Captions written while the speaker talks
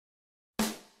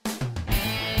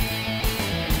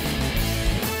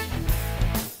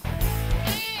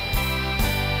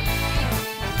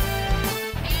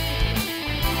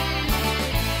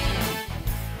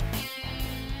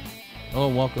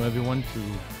welcome everyone to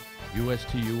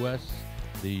USTS,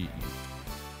 the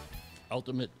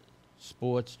Ultimate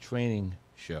Sports Training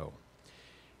Show.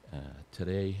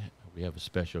 Today we have a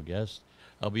special guest.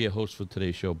 I'll be your host for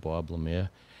today's show, Bob Lemire,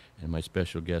 and my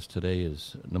special guest today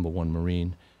is number one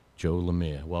Marine, Joe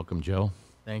Lemire. Welcome, Joe.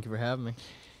 Thank you for having me.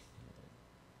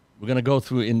 We're going to go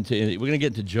through we're going to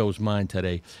get into Joe's mind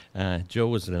today. Joe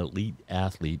was an elite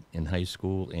athlete in high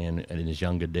school and in his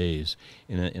younger days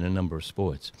in a number of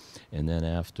sports. And then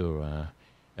after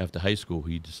high school,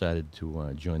 he decided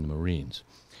to join the Marines.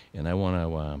 And I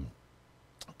want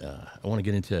to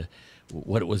get into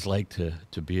what it was like to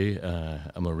be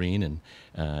a Marine and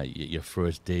your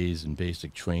first days in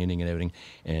basic training and everything.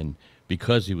 And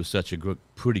because he was such a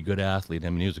pretty good athlete, I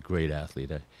mean, he was a great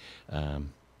athlete.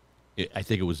 I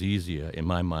think it was easier in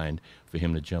my mind for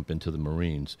him to jump into the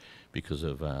Marines because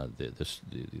of the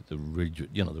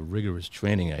rigorous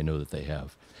training I know that they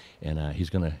have, and he's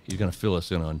gonna fill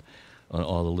us in on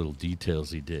all the little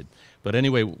details he did. But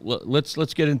anyway,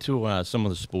 let's get into some of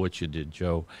the sports you did,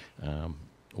 Joe.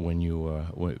 When you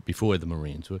were before the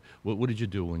Marines, what did you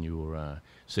do when you were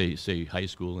say high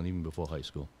school and even before high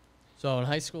school? So in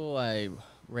high school, I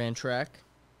ran track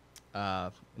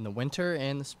in the winter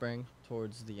and the spring.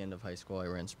 Towards the end of high school, I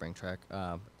ran spring track.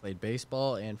 Played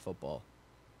baseball and football.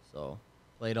 So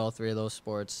played all three of those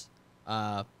sports.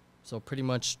 So pretty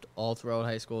much all throughout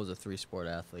high school, I was a three-sport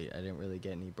athlete. I didn't really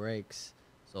get any breaks.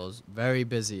 So I was very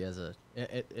busy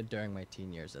during my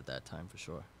teen years at that time, for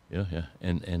sure. Yeah.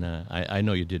 And I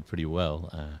know you did pretty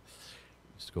well.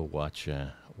 Used to go watch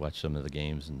some of the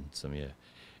games and some of your...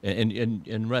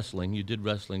 And wrestling. You did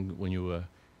wrestling when you were...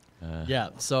 Yeah,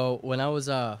 so when I was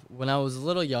a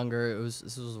little younger,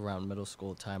 this was around middle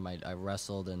school time. I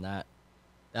wrestled, and that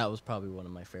was probably one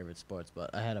of my favorite sports.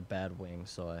 But I had a bad wing,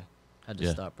 so I had to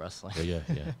stop wrestling. Yeah.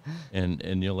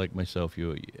 And you're like myself.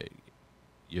 You're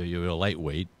a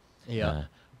lightweight. Yeah.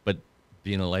 But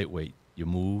being a lightweight, you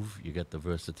move. You get the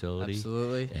versatility.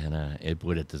 Absolutely. And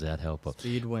does that help?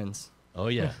 Speed wins. Oh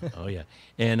yeah.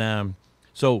 And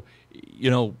so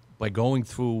by going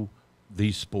through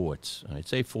these sports, I'd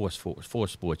say four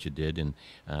sports you did, and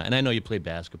I know you played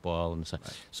basketball and stuff,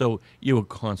 right. So you were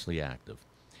constantly active.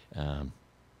 Then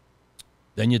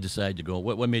you decide to go.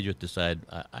 What made you decide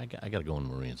I got to go in the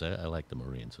Marines? I like the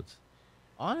Marines.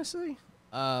 Honestly,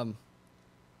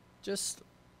 just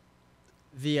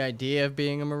the idea of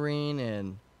being a Marine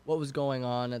and what was going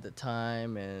on at the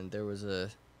time, and there was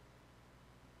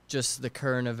just the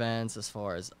current events as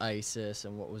far as ISIS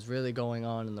and what was really going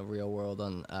on in the real world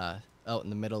out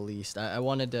in the Middle East. I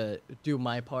wanted to do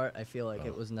my part. I feel like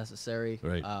it was necessary.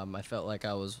 Right. I felt like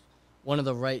I was one of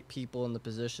the right people in the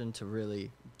position to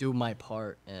really do my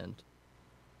part and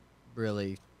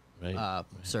really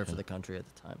serve for the country at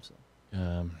the time. So,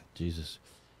 Jesus,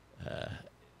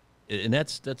 and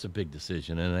that's a big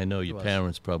decision. And I know your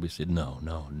parents probably said no.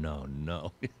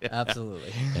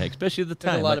 Absolutely. Especially at the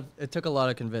time. It took a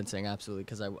lot of convincing. Absolutely,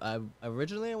 because I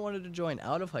originally wanted to join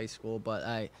out of high school, but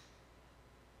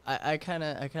I kind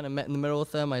of met in the middle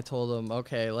with them. I told them,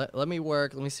 okay, let me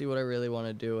work. Let me see what I really want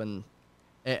to do. And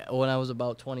when I was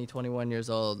about 20, 21 years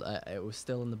old, it was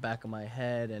still in the back of my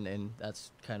head, and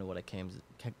that's kind of what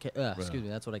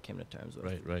that's what I came to terms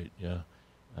with. Right, yeah.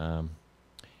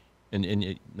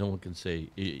 And no one can say,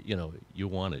 you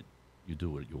want it, you do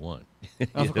what you want.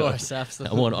 Of course,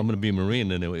 absolutely. I'm going to be a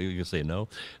Marine, and you can say no.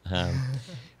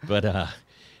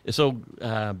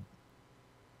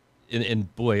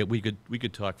 And boy, we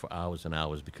could talk for hours and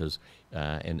hours because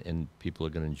and people are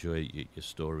going to enjoy your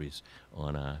stories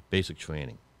on basic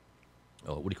training.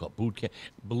 Oh, what do you call it? Boot camp?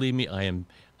 Believe me, I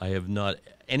have not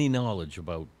any knowledge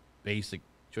about basic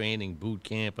training, boot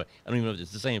camp. I don't even know if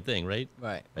it's the same thing, right?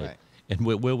 Right. And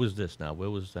where was this now? Where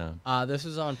was this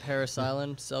was on Parris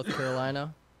Island, South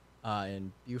Carolina,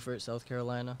 in Beaufort, South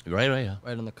Carolina. Right, yeah.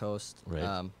 Right on the coast.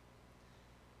 Right.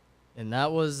 And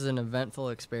that was an eventful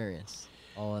experience.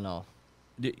 All in all.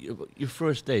 Your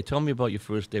first day. Tell me about your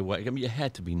first day. I mean, you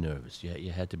had to be nervous. You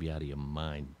had to be out of your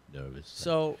mind nervous.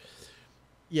 So,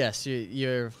 yes,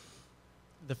 you're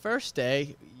the first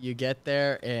day you get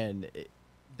there, and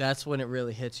that's when it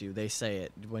really hits you. They say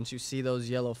it. Once you see those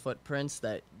yellow footprints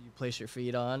that you place your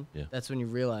feet on, that's when you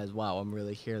realize, wow, I'm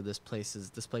really here. This place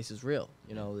is real.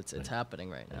 It's happening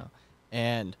right now.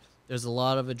 And there's a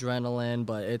lot of adrenaline,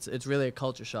 but it's really a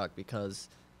culture shock because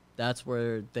that's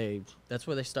where they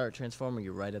start transforming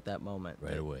you right at that moment.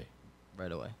 Right away.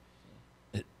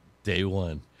 Day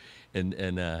one.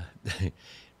 And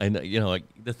I know,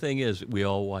 the thing is, we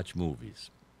all watch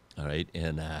movies, all right?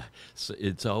 And so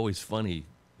it's always funny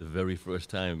the very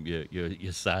first time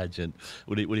your sergeant,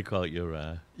 what do you call it?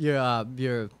 Your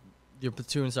your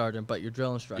platoon sergeant, but your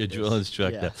drill instructor. Your drill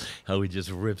instructor, Yeah. how he just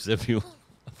rips everyone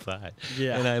apart.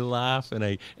 Yeah. And I laugh, and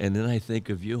then I think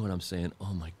of you, and I'm saying,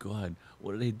 oh my God,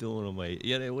 what are they doing to my?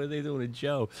 Yeah, what are they doing to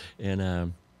Joe?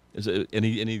 And is it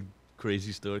any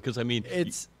crazy story? Because I mean,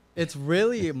 It's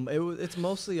really it's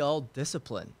mostly all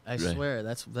discipline. I Right. swear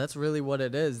that's really what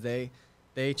it is.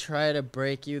 They try to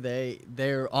break you.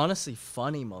 They're honestly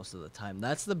funny most of the time.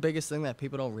 That's the biggest thing that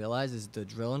people don't realize is the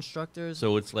drill instructors.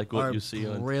 so it's like what are you see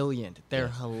on. brilliant. They're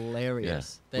Yeah.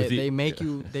 hilarious. Yeah. With They make yeah.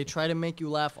 you. They try to make you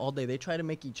laugh all day. They try to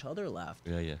make each other laugh.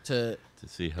 Yeah, To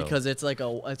see how. because it's like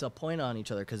it's a point on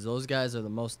each other. Because those guys are the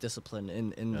most disciplined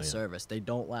in Oh, the yeah. service. They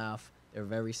don't laugh. They're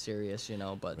very serious,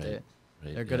 but Right.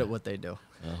 they're good yeah. at what they do.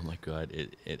 Oh my God!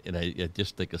 And I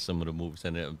just think of some of the movies,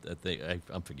 and I think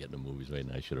I'm forgetting the movies right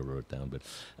now. I should have wrote it down, but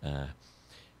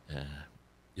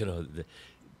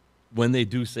when they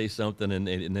do say something, and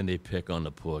then they pick on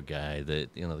the poor guy, the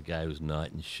guy who's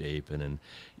not in shape, and then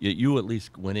you at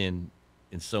least went in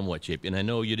somewhat shape. And I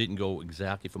know you didn't go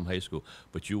exactly from high school,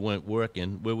 but you went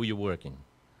working. Where were you working?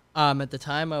 At the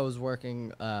time, I was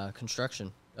working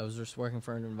construction. I was just working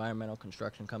for an environmental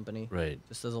construction company. Right.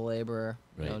 Just as a laborer,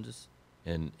 Right. just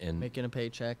And making a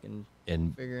paycheck and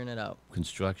figuring it out.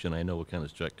 construction. I know what kind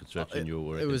of construction you were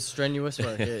working. It was strenuous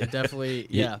work. It definitely,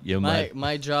 Yeah, yeah. you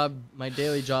My job, my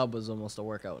daily job was almost a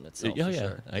workout in itself. Yeah, for yeah,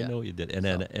 sure. I know you did. And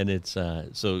then, and it's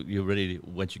so you're ready to,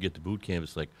 once you get to boot camp,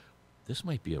 it's like this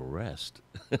might be a rest.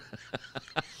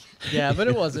 Yeah, but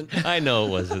it wasn't. I know it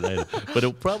wasn't, but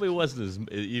it probably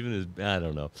wasn't even as I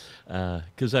don't know,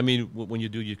 because I mean when you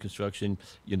do your construction,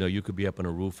 you could be up on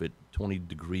a roof at 20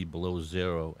 degrees below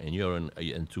zero, and you're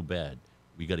in too bad.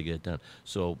 We got to get it done.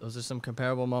 So Those are some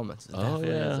comparable moments. It oh definitely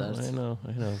yeah, is. I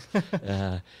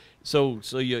know.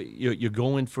 So you're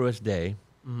going first day,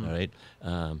 Mhm. all right?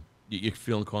 You're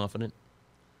feeling confident.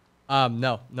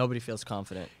 No, nobody feels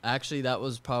confident. Actually, that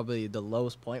was probably the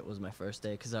lowest point was my first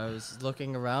day because I was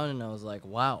looking around and I was like,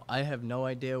 wow, I have no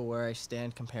idea where I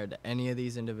stand compared to any of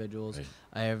these individuals. Right.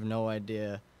 I have no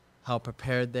idea how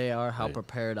prepared they are, how Right.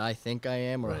 prepared I think I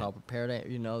am, or Right. how prepared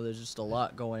there's just a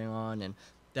lot going on. And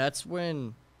that's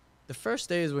when the first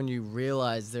day is when you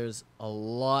realize there's a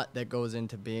lot that goes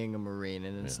into being a Marine,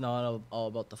 and it's Yeah. not all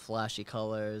about the flashy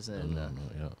colors and,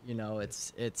 Yeah.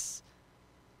 it's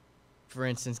for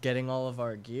instance, getting all of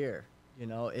our gear,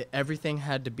 everything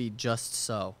had to be just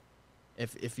so.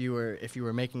 If you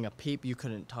were making a peep, you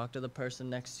couldn't talk to the person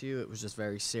next to you. It was just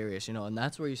very serious, and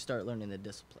that's where you start learning the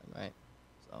discipline, right?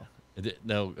 So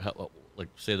Now, like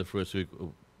say the first week,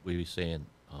 were you saying,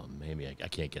 "Oh, maybe I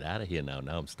can't get out of here now.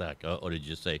 Now I'm stuck," or did you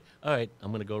just say, "All right,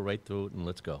 I'm gonna go right through it and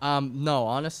let's go"? no,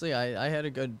 honestly, I had a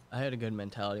good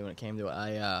mentality when it came to it.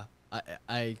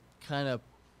 I kind of.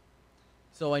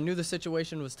 So I knew the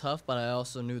situation was tough, but I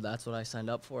also knew that's what I signed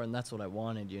up for and that's what I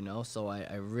wanted, So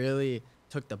I really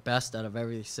took the best out of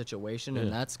every situation, and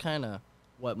Yeah. that's kind of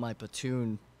what my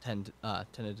platoon tended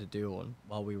to do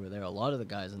while we were there. A lot of the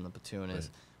guys in the platoon is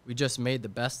Right. we just made the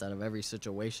best out of every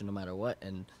situation, no matter what.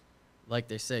 And like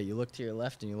they say, you look to your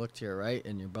left and you look to your right,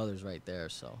 and your brother's right there.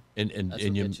 So And That's what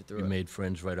you gets you through it. made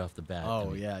friends right off the bat.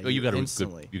 Oh, yeah, you you got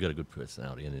instantly. you got a good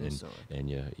personality, Instantly. and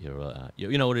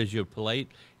you know what it is. You're polite,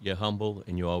 you're humble,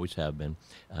 and you always have been.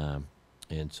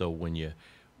 And so when you're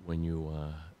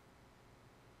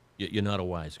not a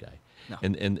wise guy. No.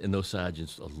 And those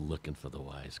sergeants are looking for the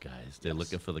wise guys. They're Yes.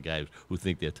 looking for the guys who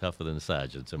think they're tougher than the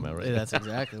sergeants. Am I right? Yeah, that's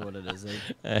exactly what it is.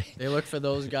 They look for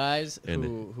those guys And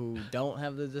who don't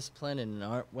have the discipline and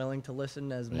aren't willing to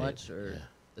listen as Right, much or yeah.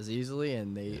 as easily,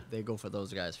 and they go for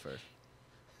those guys first.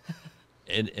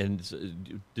 And so,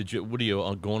 did you? What are you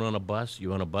going on a bus?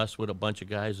 You on a bus with a bunch of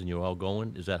guys, and you're all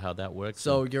going? Is that how that works?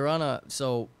 So you're on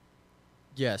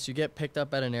yes, you get picked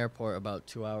up at an airport about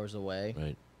 2 hours away.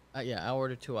 Right. Yeah, hour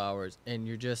to 2 hours, and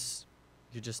you're just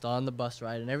on the bus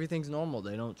ride, and everything's normal.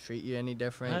 They don't treat you any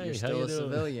different. Hey, You're how still you a doing?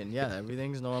 civilian. Yeah,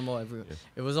 everything's normal.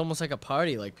 It was almost like a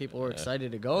party. Like people were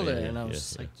excited to go Yeah, there, yeah, and I was yeah,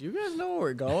 just yeah. like, "Do you guys know where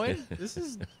we're going? This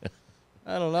is,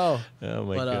 I don't know." Oh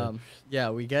my But God. yeah,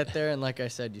 we get there, and like I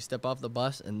said, you step off the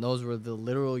bus, and those were the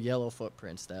literal yellow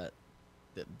footprints the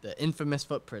infamous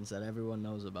footprints that everyone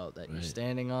knows about that you're Right.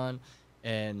 standing on,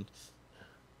 and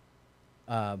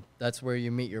that's where you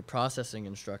meet your processing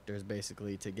instructors,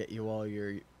 basically, to get you all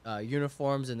your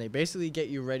uniforms, and they basically get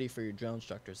you ready for your drill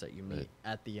instructors that you meet Right.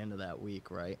 at the end of that week,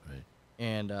 right? Right.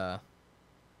 And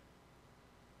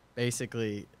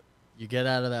basically, you get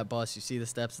out of that bus, you see the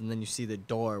steps, and then you see the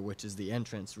door, which is the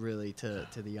entrance, really, to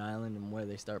the island and where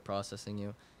they start processing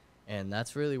you. And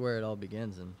that's really where it all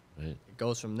begins, and Right. it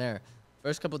goes from there.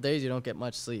 First couple of days, you don't get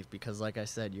much sleep because, like I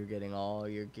said, you're getting all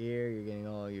your gear, you're getting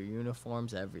all your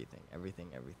uniforms, everything.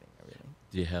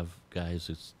 Do you have guys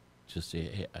that's just say,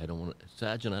 "Hey, I don't want to,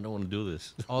 Sergeant, I don't want to do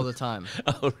this." All the time.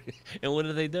 Oh, and what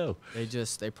do?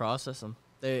 They process them.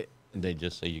 They And they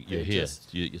just say, "You're They here.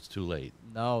 just- It's too late."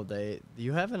 No,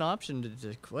 you have an option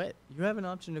to quit. You have an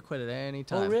option to quit at any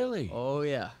time. Oh, really? Oh,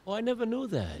 yeah. Oh, I never knew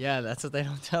that. Yeah, that's what they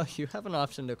don't tell you. You have an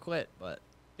option to quit, but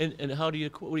And how do you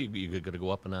quit? What are you going to go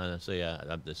up and on and say,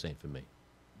 "This ain't for me"?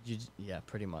 yeah,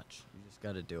 pretty much. You just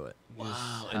got to do it. You Wow,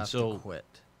 just and have so- to quit.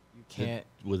 You can't.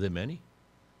 Were there many?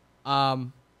 I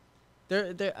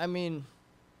mean,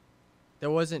 there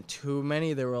wasn't too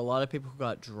many. There were a lot of people who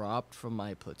got dropped from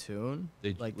my platoon.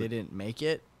 They They didn't make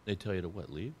it. They tell you to what?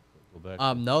 Leave? Go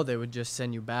back? No, they would just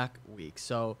send you back weeks.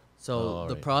 So Oh,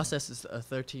 the right. process is a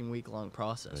 13-week long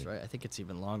process, Right. right? I think it's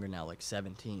even longer now, like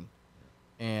 17.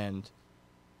 And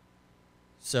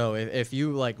so if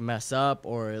you like mess up,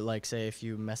 or like say if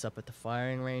you mess up at the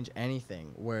firing range,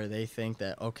 anything where they think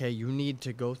that okay, you need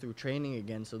to go through training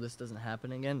again so this doesn't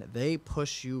happen again, they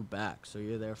push you back so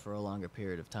you're there for a longer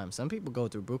period of time. Some people go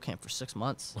through boot camp for 6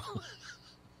 months.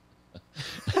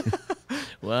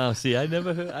 Wow. See, I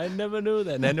never knew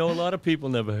that, and I know a lot of people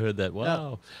never heard that.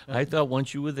 Wow. I thought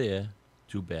once you were there,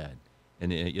 too bad,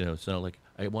 and it's not like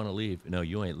I want to leave. No,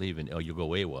 you ain't leaving. Oh, you go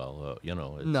AWOL.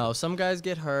 It's, No, some guys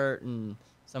get hurt, and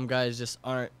some guys just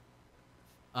aren't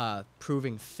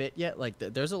proving fit yet. Like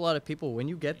there's a lot of people when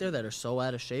you get there that are so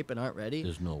out of shape and aren't ready.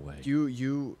 There's no way.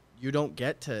 You don't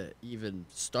get to even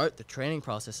start the training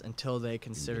process until they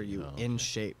consider you in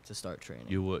shape to start training.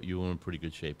 You were in pretty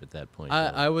good shape at that point.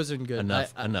 I was in good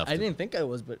enough. I to- didn't think I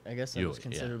was, but I guess I You- was yeah.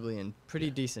 considerably in pretty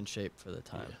Yeah. decent shape for the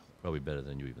time. Yeah, probably better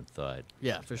than you even thought.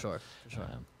 Yeah, for sure.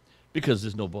 Because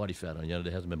there's no body fat on you.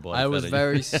 There hasn't been body fat I on was you.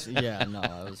 very yeah, no,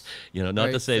 I was not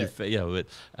very to say fit. but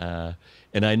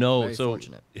and I know very so.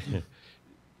 fortunate.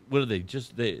 What are they?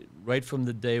 Just right from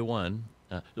the day one.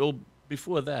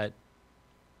 Before that,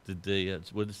 did they?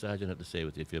 What did the sergeant have to say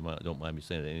with you? If you don't mind me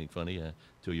saying anything funny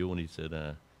to you when he said,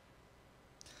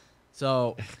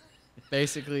 So,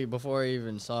 basically, before I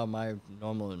even saw my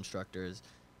normal instructors,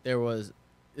 this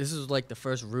was like the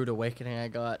first rude awakening I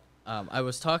got. I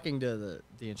was talking to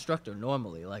the instructor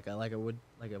normally, like I would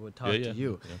talk to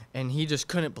you, and he just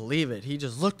couldn't believe it. He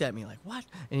just looked at me like, "What?"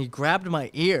 And he grabbed my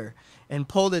ear and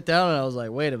pulled it down, and I was like,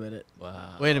 "Wait a minute,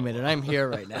 Wow. wait a minute, I'm here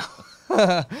right now."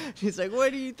 He's like,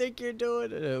 "What do you think you're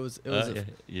doing?" And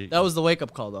that was the wake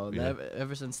up call though. Yeah.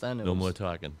 Ever since then, No more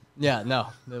talking. Yeah, no,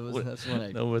 that's when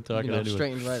I No more talking anyway.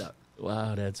 straightened right up.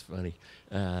 Wow, that's funny.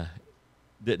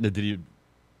 Did you?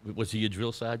 Was he a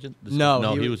drill sergeant?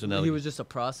 No, he was an he was just a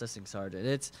processing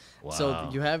sergeant. So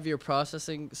Wow. you have your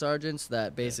processing sergeants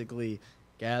that basically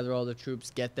gather all the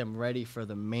troops, get them ready for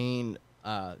the main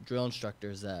drill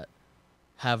instructors that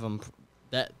have them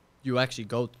that you actually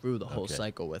go through the whole Okay.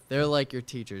 cycle with. They're like your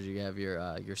teachers. You have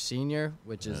your senior,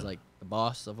 which is like the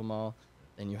boss of them all.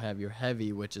 Then you have your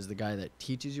heavy, which is the guy that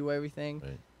teaches you everything.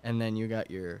 Right. And then you got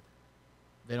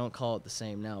they don't call it the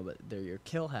same now, but they're your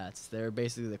kill hats. They're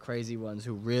basically the crazy ones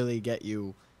who really get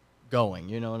you going.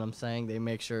 You know what I'm saying? They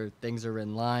make sure things are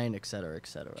in line, et cetera, et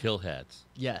cetera. Kill hats.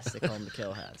 Yes, they call them the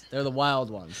kill hats. They're the wild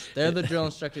ones. They're the drill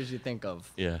instructors you think of.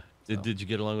 Yeah. So. Did you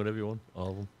get along with everyone? All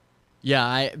of them?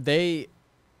 Yeah, they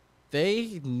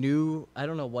knew. I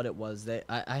don't know what it was.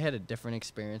 I had a different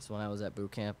experience when I was at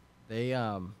boot camp.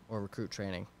 Or recruit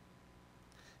training.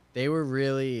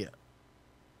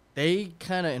 They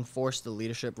kind of enforced the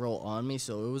leadership role on me,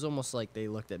 so it was almost like they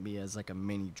looked at me as like a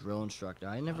mini drill instructor.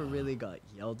 I never really got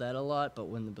yelled at a lot, but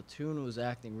when the platoon was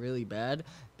acting really bad,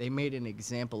 they made an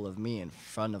example of me in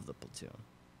front of the platoon.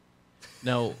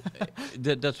 Now,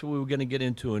 that's what we were going to get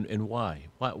into, and why?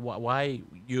 Why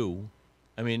you?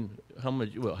 I mean, how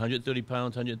much? 130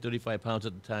 pounds, 135 pounds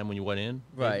at the time when you went in?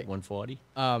 Right. 140?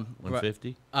 Right.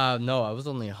 150? No, I was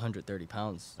only 130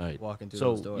 pounds All right. walking through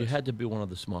so those doors. you had to be one of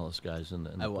the smallest guys in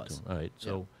the I was. platoon. All right.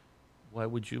 So Yeah. why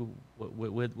would you?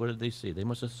 What did they see? They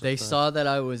must have. They saw that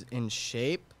I was in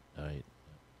shape, All right.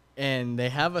 and they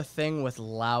have a thing with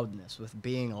loudness, with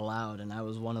being loud, and I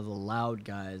was one of the loud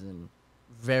guys, and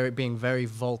being very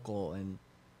vocal and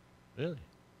Really?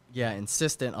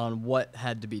 insistent on what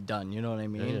had to be done. You know what I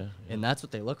mean? yeah. And that's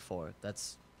what they look for.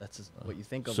 That's what you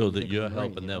think of. So when you that think of you're a Marine,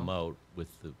 helping you them know? out with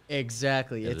the.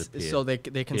 Exactly. as a It's peer- so they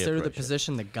consider the pressure.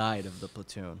 position the guide of the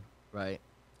platoon, right?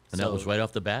 And So that was right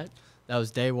off the bat. That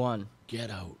was day one. Get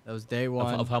out. That was day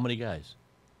one. Of how many guys?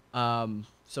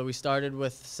 So we started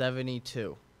with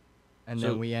 72, and So-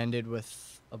 then we ended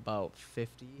with about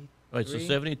 50. All right. So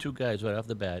 72 guys right off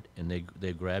the bat, and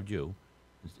they grabbed you,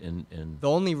 and The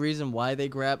only reason why they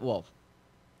grabbed,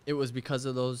 it was because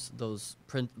of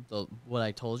what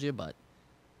I told you, but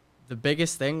the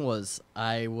biggest thing was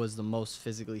I was the most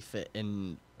physically fit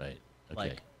in right.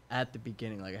 like at the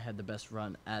beginning. Like I had the best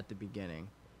run at the beginning.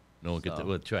 No one could. So-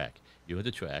 Well, track. You were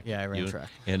the track. Yeah, I ran You- track.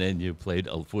 And then you played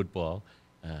football,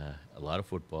 a lot of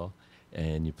football,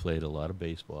 and you played a lot of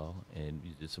baseball, and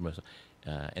you did some wrestling,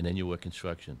 and then you were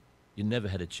construction. You never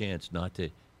had a chance not to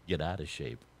get out of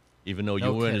shape, even though you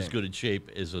No weren't as kidding. good in shape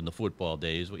as in the football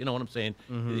days. You know what I'm saying?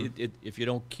 If you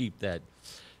don't keep that,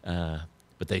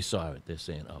 but they saw it. They're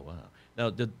saying, "Oh wow." Now,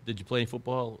 did you play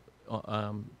football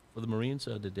for the Marines,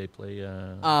 or did they play?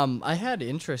 I had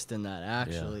interest in that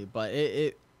actually, but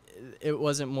it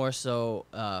wasn't more so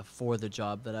for the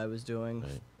job that I was doing.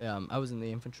 Right. I was in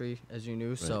the infantry, as you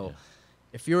knew, so yeah.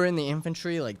 if you were in the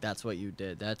infantry, like that's what you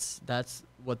did. That's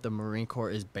what the Marine Corps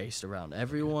is based around.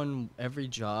 Every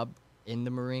job in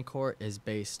the Marine Corps is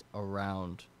based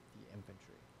around the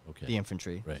infantry. Okay. The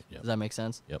infantry. Right, yep. Does that make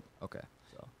sense? Yep. Okay.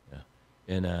 So. Yeah.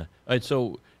 And all right,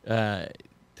 so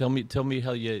tell me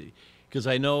how you, because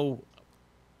I know,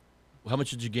 how much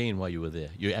did you gain while you were there?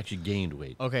 You actually gained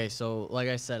weight. Okay, so like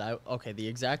I said, the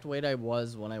exact weight I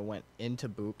was when I went into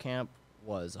boot camp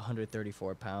was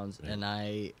 134 pounds, Right. and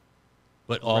I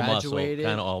But all muscle, graduated.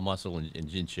 kind of all muscle and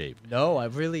in shape. no, I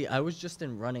was just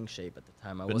in running shape at the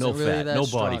time. I But wasn't no really fat, that no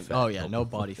strong. body fat. Oh yeah, no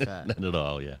body fat. Not at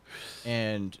all, yeah.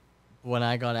 And when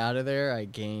I got out of there, I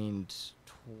gained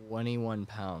 21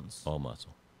 pounds. All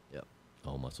muscle. Yep.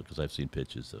 All muscle, because I've seen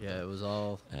pictures of Yeah, it was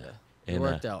all. Yeah. Yeah, And, it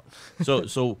worked out.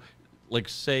 so like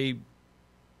say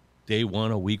day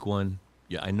one or week one,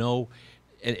 yeah, I know,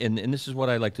 and this is what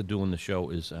I like to do on the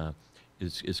show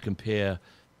is compare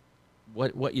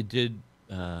what you did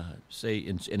say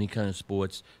in any kind of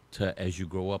sports to as you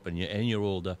grow up and you're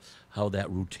older, how that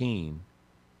routine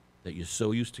that you're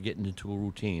so used to getting into a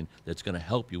routine that's going to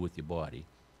help you with your body,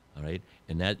 all right,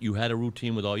 and that you had a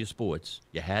routine with all your sports,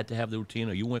 you had to have the routine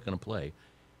or you weren't going to play.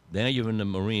 Now you're in the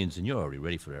Marines and you're already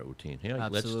ready for that routine. Hey,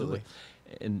 let's do Absolutely.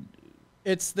 it. And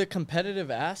It's the competitive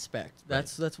aspect.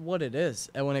 That's what it is.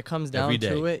 And when it comes down Every to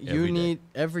day, it, every you day. need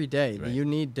every day. Right. You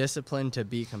need discipline to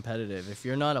be competitive. If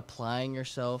you're not applying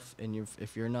yourself and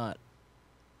if you're not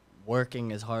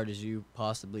working as hard as you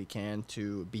possibly can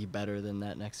to be better than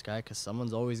that next guy, because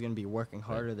someone's always going to be working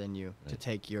harder than you to Right.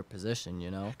 take your position.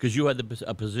 You know. because you had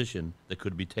a position that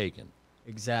could be taken,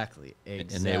 Exactly. and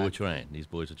Exactly. they were trying. These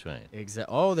boys are trying.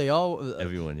 Oh, they all.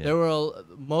 Everyone, yeah. There were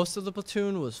most of the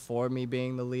platoon was for me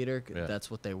being the leader. Yeah. That's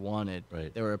what they wanted.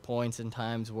 Right. There were points and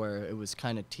times where it was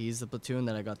kind of tease the platoon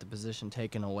that I got the position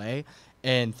taken away,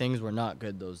 and things were not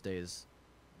good those days.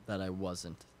 That I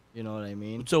wasn't. You know what I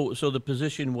mean? So the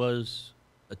position was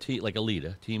like a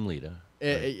leader, team leader.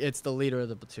 It's the leader of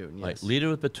the platoon. Yes. Right, leader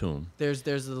of platoon. There's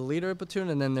the leader of platoon,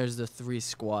 and then there's the 3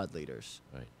 squad leaders.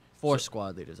 Right. 4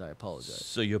 squad leaders. I apologize.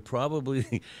 So you're probably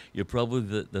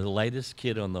the lightest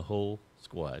kid on the whole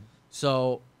squad,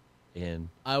 So and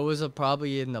I was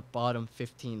probably in the bottom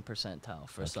 15 percentile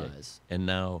for okay. size. And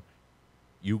now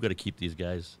you got to keep these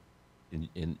guys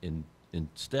in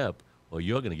step, or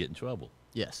you're going to get in trouble.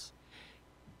 Yes.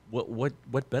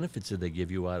 What benefits did they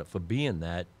give you for being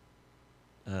that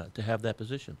to have that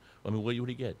position? I mean, what do you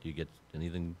get? Do you get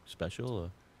anything special?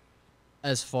 Or?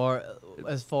 As far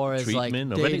as like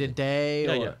Treatment or day to anything. day,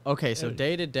 Yeah, or yeah. okay, so Everything.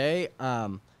 day to day,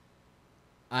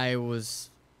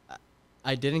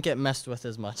 I didn't get messed with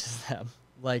as much as them.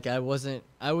 Like I was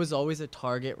always a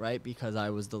target, right? Because I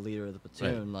was the leader of the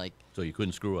platoon, like So you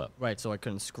couldn't screw up. right. So I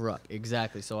couldn't screw up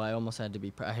exactly. So I almost had to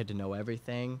be. I had to know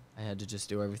everything. I had to just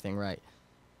do everything right.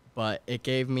 But it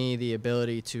gave me the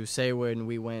ability to say when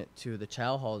we went to the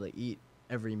chow hall to eat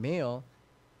every meal,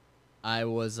 I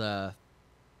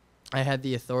had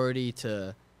the authority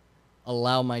to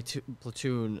allow my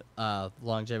platoon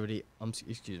longevity.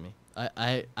 Excuse me.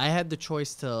 I had the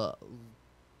choice to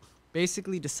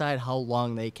basically decide how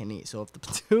long they can eat. So if the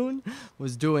platoon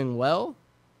was doing well,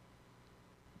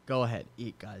 go ahead,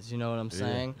 eat, guys. You know what I'm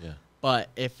saying? Yeah. But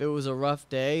if it was a rough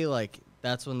day, like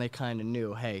that's when they kind of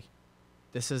knew, hey,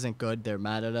 this isn't good. They're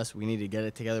mad at us. We need to get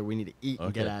it together. We need to eat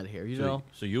and get Okay. out of here. You So, know?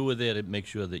 so you were there to make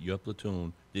sure that your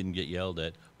platoon didn't get yelled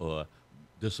at or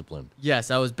disciplined. Yes,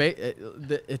 I was.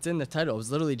 It's in the title. I was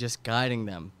literally just guiding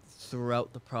them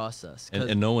throughout the process. 'Cause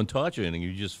And no one taught you anything.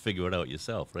 You just figure it out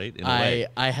yourself, right? In a way.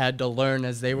 I had to learn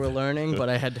as they were learning, but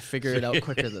I had to figure it out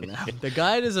quicker than them. The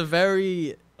guide is a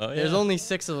very. Oh, There's yeah. only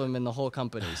 6 of them in the whole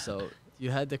company, so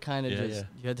you had to kind of Yeah, just yeah.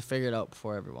 you had to figure it out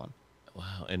before everyone.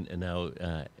 Wow. And now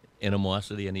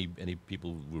animosity. Any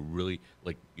people were really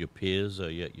like your peers or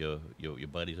your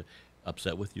buddies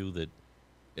upset with you that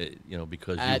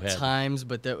because you At had times,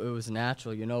 but it was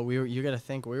natural. You know, you got to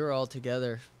think we were all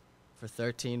together for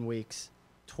 13 weeks,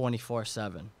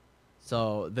 24/7.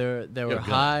 So there were good.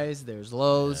 highs, there's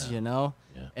lows, Yeah. you know,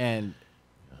 Yeah. and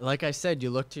like I said, you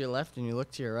look to your left and you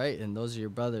look to your right, and those are your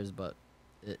brothers. But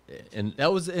And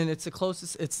it's the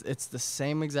closest. It's the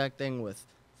same exact thing with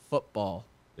football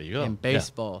there you go. and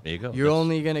baseball. There you go. You're That's-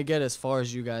 only gonna get as far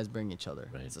as you guys bring each other.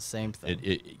 Right. It's the same thing.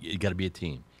 You got to be a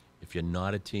team. If you're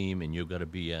not a team and you've got to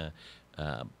be a,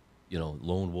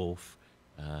 lone wolf,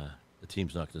 the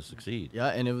team's not going to succeed. Yeah,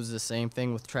 and it was the same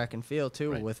thing with track and field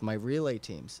too, Right. with my relay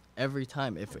teams. Every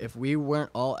time, if we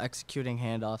weren't all executing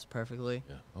handoffs perfectly,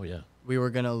 Yeah. Oh yeah. we were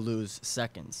gonna lose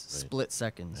seconds, Right. split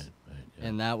seconds, Right. Yeah.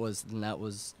 and that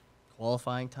was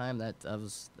qualifying time. That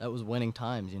was winning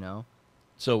times, you know.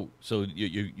 So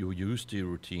you're used to your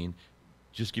routine.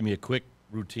 Just give me a quick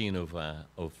routine of,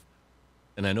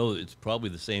 and I know it's probably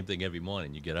the same thing every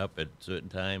morning. You get up at a certain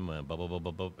time, blah blah blah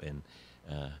blah blah, and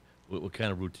what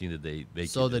kind of routine did they make?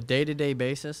 So you the do? day-to-day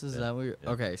basis is Yeah, that we yeah.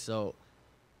 okay. So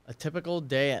a typical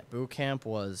day at boot camp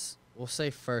was, we'll say,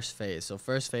 first phase. So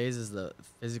first phase is the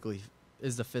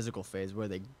physical phase where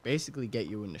they basically get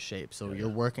you into shape. So Yeah, you're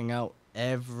yeah. working out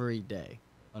every day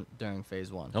during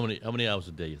phase one. How many hours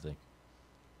a day you think?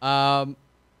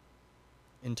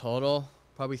 In total,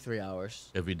 probably 3 hours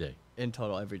Every day, in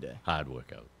total every day. hard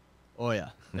workout. Oh yeah,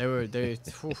 they were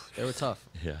tough.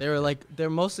 Yeah. They're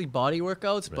mostly body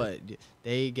workouts, Right. but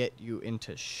they get you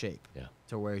into shape. Yeah.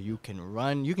 To where you can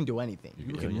run, you can do anything. You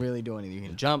You can- can yeah. really do anything. You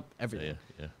can jump, Yeah, everything.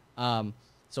 yeah.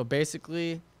 So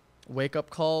basically, wake up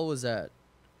call was at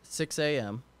 6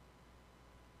 a.m.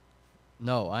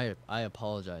 No, I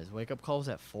apologize. Wake up call was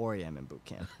at 4 a.m. in boot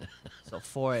camp. So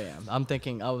 4 a.m.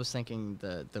 I was thinking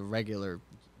the regular,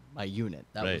 my unit.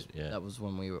 Right, yeah. That was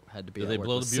when we had to be Do at they work,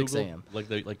 blow was the 6 bugle a.m.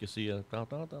 like you see like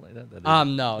that?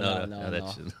 No.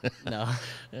 That's No.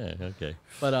 yeah, okay.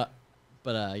 But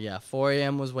yeah, 4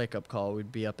 a.m. was wake up call.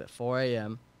 We'd be up at 4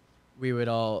 a.m. We would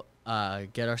all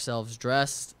get ourselves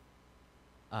dressed,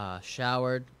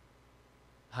 showered,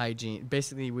 hygiene.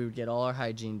 Basically, we would get all our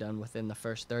hygiene done within the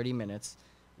first 30 minutes.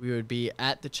 We would be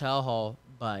at the chow hall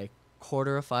by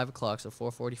 4:45, so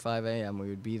 4:45 a.m. We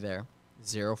would be there,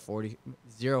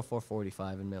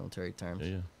 4:45 in military terms.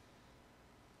 Yeah.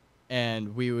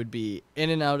 And we would be in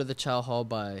and out of the chow hall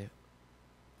by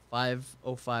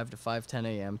 5:05 to 5:10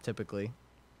 a.m. typically.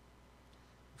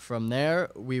 From there,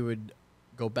 we would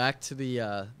go back to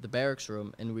the barracks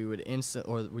room, and we would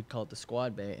or we'd call it the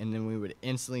squad bay, and then we would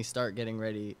instantly start getting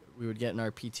ready. We would get in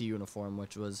our PT uniform,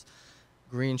 which was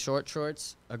green short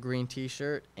shorts, a green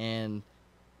T-shirt, and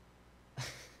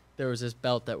there was this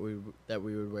belt that we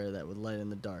would wear that would light in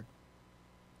the dark.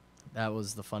 That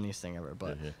was the funniest thing ever,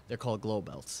 but Yeah. they're called glow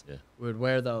belts. Yeah. We would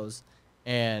wear those,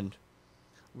 and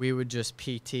we would just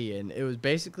PT, and it was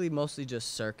basically mostly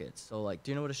just circuits. So, like,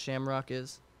 do you know what a shamrock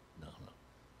is? No.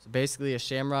 So basically, a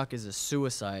shamrock is a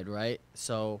suicide, right?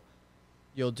 So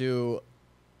you'll do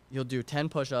 10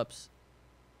 push-ups.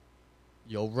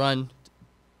 You'll run.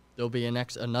 There'll be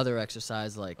another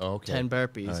exercise like Oh, okay. 10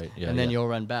 burpees, All right, yeah, and then yeah. you'll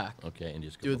run back. Okay, and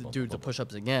just Do the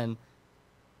push-ups again.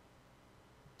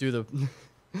 Do the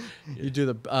you do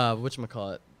the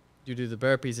whatchamacallit. You do the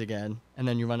burpees again, and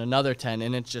then you run another 10,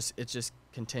 and it's just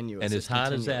continuous. And It's as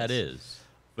hard as that continuous. is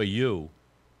for you,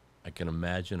 I can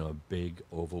imagine a big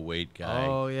overweight guy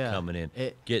Oh, yeah. coming in,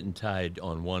 It- getting tired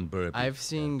on one burpee. I've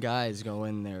seen guys go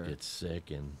in there Get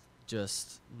sick and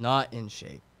just not in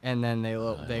shape, and then they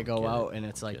I they don't go get out, it. and I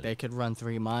it's don't like get they it. could run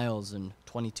 3 miles in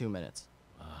 22 minutes.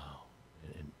 wow.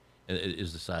 And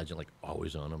is the sergeant like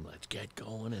always on them? Let's get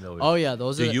going. And Oh yeah,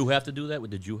 those do are. you have to do that?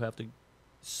 Did you have to?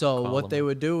 So call what them they up?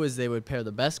 would do is they would pair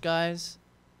the best guys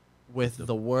with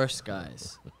the worst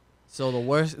guys. So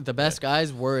the best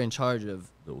guys were in charge of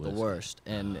The the worst. worst,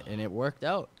 and it worked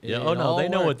out. Yeah. It Oh no, all they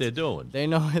know what worked. they're doing. They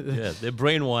know. Yeah, they're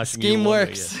brainwashing you. Scheme one way,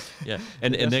 works. Yeah.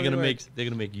 And they're definitely gonna works.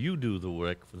 make you do the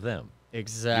work for them.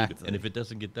 Exactly. And if it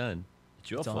doesn't get done,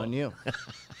 it's your it's fault. on you.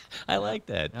 I like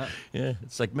that. Yeah. Yeah,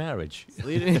 it's like marriage. It's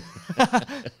leading.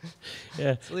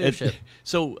 Yeah, leadership.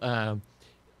 So,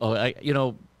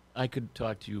 I could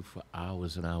talk to you for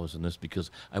hours and hours on this because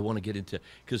I want to get into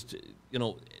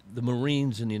the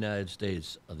Marines in the United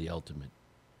States are the ultimate.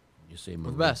 You say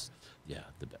Marine, best. yeah,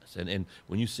 the best. And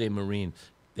when you say Marine,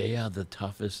 they are the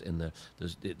toughest and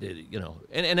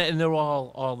and they're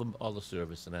all the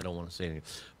service. And I don't want to say anything,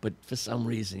 but for some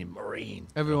reason, Marine.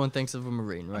 Everyone thinks of a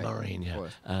Marine, right? Marine, Of yeah.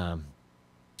 course.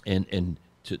 And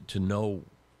to know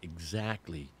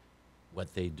exactly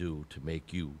what they do to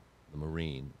make you the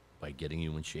Marine by getting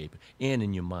you in shape and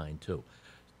in your mind too.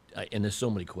 And there's so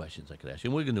many questions I could ask you.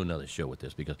 And we're gonna do another show with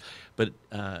this but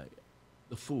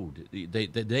the food,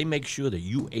 they make sure that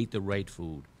you ate the right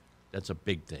food. That's a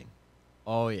big thing.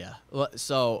 Oh yeah.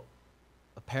 So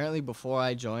apparently before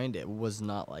I joined, it was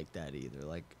not like that either.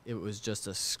 Like, it was just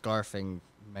a scarfing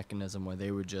mechanism where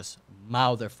they would just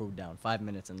mow their food down 5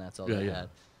 minutes and that's all they had.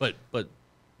 But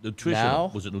nutrition,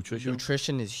 Now, was it nutrition?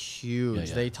 nutrition is huge.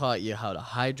 Yeah. They taught you how to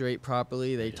hydrate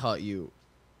properly. They taught you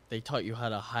how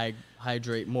to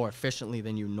hydrate more efficiently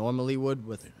than you normally would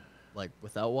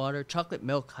without water. Chocolate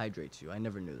milk hydrates you. I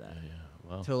never knew that.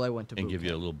 Well, Until I went to boot and give you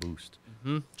a camp. little boost.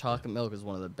 Chocolate milk is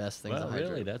one of the best things Well, to hydrate.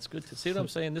 really, that's good to see what I'm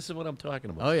saying. This is what I'm talking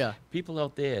about. Oh, yeah. People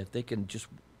out there, if they can just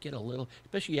get a little,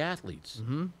 especially athletes,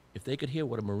 if they could hear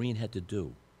what a Marine had to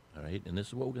do, all right, and this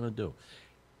is what we're going to do.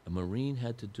 A Marine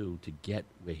had to do to get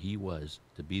where he was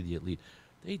to be the elite.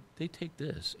 They take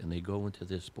this and they go into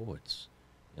their sports,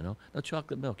 you know. Now,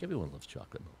 chocolate milk, everyone loves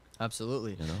chocolate milk.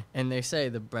 Absolutely. You know? And they say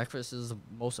the breakfast is the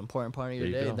most important part of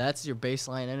your There you day. go. That's your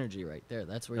baseline energy right there.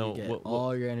 That's where Now, you get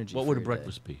all your energy. What for would a your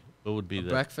breakfast be? What would be A the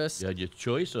breakfast? You had your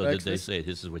choice, or did they Breakfast? say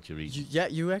this is what you're eating? Yeah,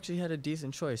 you actually had a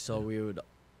decent choice. So we would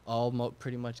all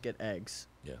pretty much get eggs.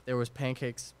 Yeah. There was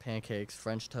pancakes,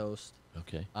 French toast,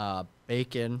 Okay.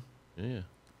 bacon. Yeah.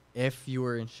 If you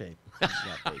were in shape, you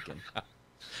got bacon.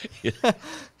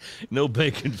 No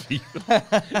bacon for you.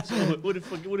 So what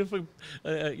if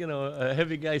a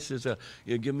heavy guy says,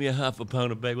 yeah, give me a half a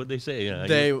pound of bacon? What they say?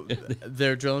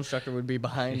 Their drill instructor would be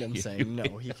behind them saying,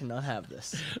 no, he cannot have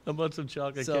this. How about some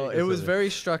chocolate So cake? it was very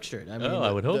structured. I mean,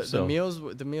 I would hope so.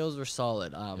 The meals were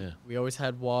solid. We always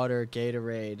had water,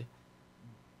 Gatorade.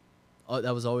 Oh,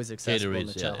 that was always accessible in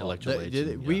the Gatorade's, chow hall.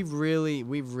 electrolytes and, We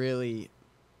really.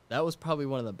 That was probably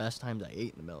one of the best times I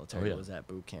ate in the military. yeah. Was at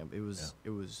boot camp. It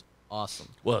was awesome.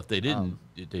 Well, if they didn't,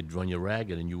 they'd run you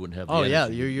ragged, and you wouldn't have. The Oh yeah,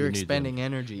 energy you're you need expending them.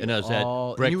 energy. And is that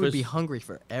and you would be breakfast? hungry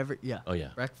for every Oh, yeah.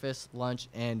 breakfast, lunch,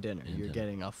 and dinner. And You're dinner.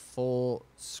 getting a full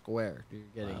square.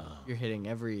 You're hitting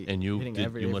every. And you hitting did,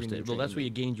 every, you every must have, well, nutrient that's you where you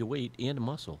need. gained your weight and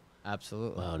muscle.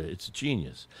 Absolutely. Wow, it's a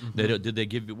genius. Mm-hmm. Did they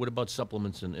give you? What about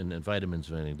supplements and vitamins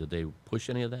or anything? Did they push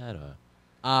any of that? Or?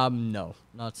 No,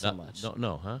 not so much.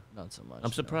 No, huh? Not so much. I'm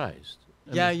no. surprised.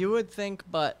 I Yeah, mean, you would think,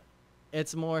 but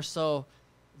it's more so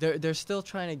they're still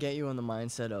trying to get you in the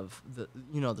mindset of the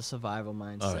survival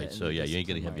mindset. all right, and so the yeah, you ain't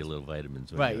gonna discipline have your mindset. little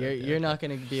vitamins. or Right, anything like you're that. not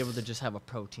gonna be able to just have a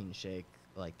protein shake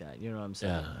like that. You know what I'm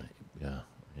saying? Yeah,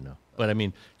 you know. But I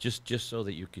mean, just so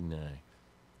that you can,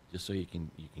 just so you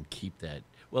can keep that.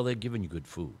 Well, they're giving you good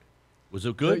food. Was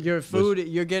it good? Your food,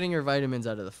 you're getting your vitamins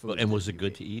out of the food. And was that it you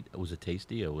good eat. to eat? Was it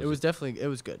tasty? Or was It was definitely. It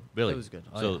was good. really? It was good.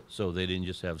 Oh, yeah. So they didn't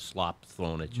just have slop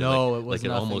thrown at you. No, like, it was like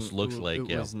nothing. it almost looks like.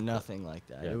 It was nothing like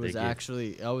that. Yeah, it they was gave-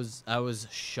 actually. I was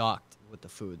shocked with the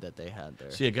food that they had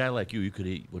there. See, a guy like you could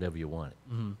eat whatever you wanted.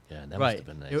 Yeah, that must Right. have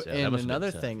been nice. It- Yeah, that and must have been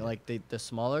another tough, thing, yeah. like the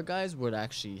smaller guys would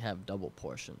actually have double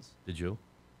portions. Did you?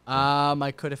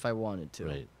 I could if I wanted to.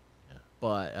 Right.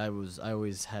 But I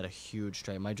always had a huge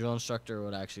tray. My drill instructor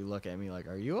would actually look at me like,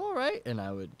 "Are you all right?" And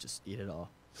I would just eat it all.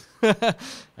 I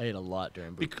ate a lot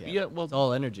during boot camp. Yeah, well, It's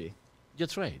all energy.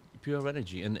 that's right. Pure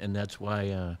energy, and that's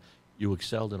why you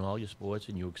excelled in all your sports,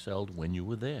 and you excelled when you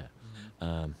were there.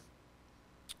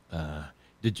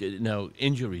 Did you now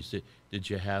injuries? Did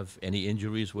you have any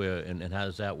injuries where? And how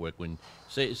does that work? When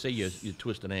say you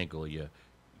twist an ankle,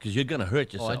 because you're gonna hurt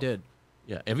Oh, yourself. I did.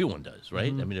 Yeah, everyone does,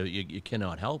 right? I mean, you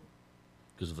cannot help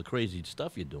because of the crazy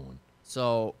stuff you're doing.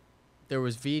 So there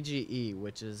was VGE,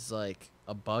 which is like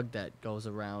a bug that goes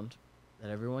around that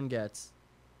everyone gets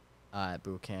at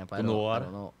boot camp. From the water? I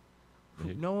don't know.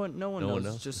 You- No one No one knows.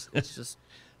 knows?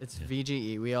 It's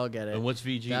VGE. We all get it. And what's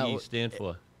VGE That stand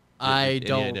for? I Any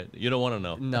don't. idea? You don't want to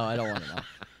know. No, I don't want to know.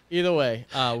 Either way,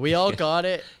 we all got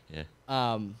it. Yeah.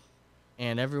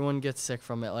 And everyone gets sick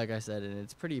from it, like I said, and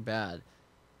it's pretty bad.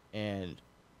 And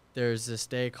there's this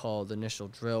day called initial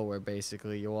drill where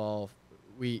basically you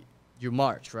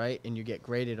march, right? And you get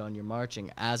graded on your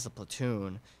marching as a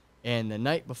platoon. And the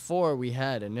night before we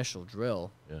had initial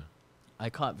drill, Yeah. I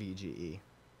caught VGE.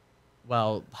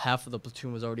 Well, half of the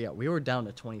platoon was already out. We were down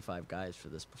to 25 guys for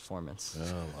this performance.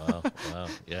 Oh wow.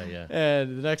 Yeah.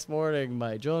 And the next morning,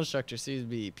 my drill instructor sees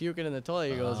me puking in the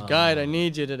toilet. He goes, "Guide, I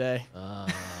need you today."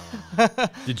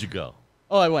 Did you go?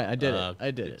 Oh, I went. I did it.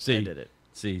 I did it. See, I did it.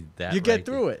 See that? You get right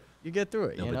through it. You get through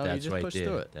it. No, you but know, you that's just right push there.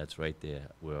 through it. That's right there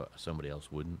where somebody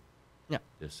else wouldn't. Yeah.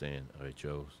 They're saying, "All right,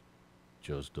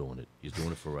 Joe's doing it. He's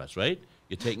doing it for us, right?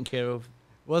 You're taking care of."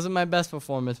 Wasn't my best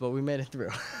performance, but we made it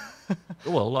through.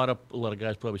 Well, a lot of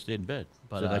guys probably stayed in bed.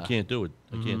 But, Said, I can't do it.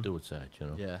 I can't do it, Saj. You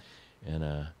know. Yeah.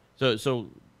 And so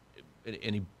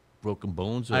any broken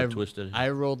bones or twisted? I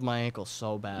rolled my ankle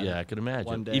so bad. Yeah, I can imagine.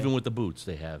 One day. Even with the boots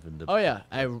they have and the. Oh yeah,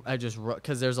 I just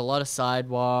because there's a lot of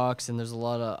sidewalks and there's a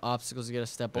lot of obstacles you got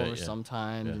to step Right, over yeah.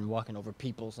 sometimes Yeah. and walking over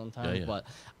people sometimes. Yeah. But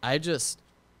I just,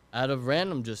 out of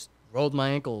random, just rolled my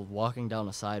ankle walking down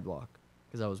a sidewalk.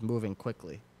 because I was moving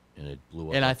quickly. And it blew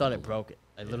up. And I up thought in it the- broke it.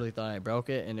 I Yeah. literally thought I broke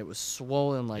it, and it was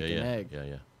swollen like yeah, an egg. Yeah,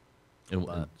 yeah. And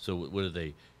But- so what are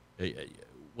they?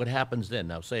 What happens then?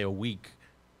 Now, say a week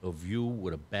of you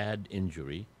with a bad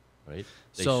injury, right?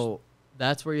 They So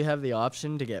that's where you have the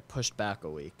option to get pushed back a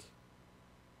week,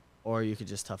 or you could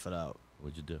just tough it out.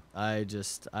 what'd you do?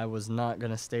 I was not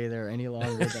gonna stay there any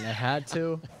longer than I had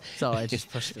to, so I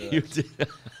just pushed through You it. did.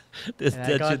 And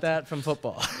I got that from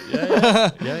football.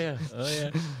 Yeah. Oh yeah.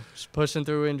 Just pushing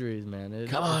through injuries, man.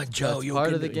 Come on, Joe, It's you part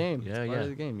can of the do it. game. Yeah, It's part yeah. of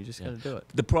the game. You just gotta do it.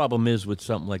 The problem is with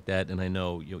something like that, and I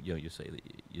know you say that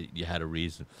you had a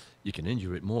reason. You can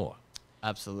injure it more,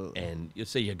 Absolutely. and you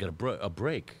say you got a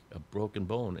break, a broken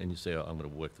bone, and you say, "Oh, I'm going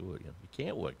to work through it." You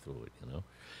can't work through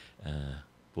it.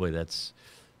 Boy, that's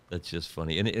just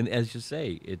funny. And as you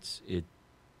say,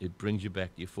 it brings you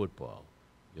back to your football,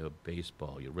 your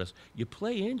baseball, your wrestling. You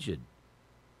play injured.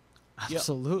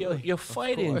 Absolutely. You Of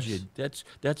fight course. injured.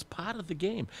 That's part of the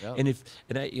game. Yep.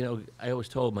 And I always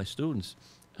told my students,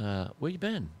 where you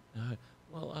been?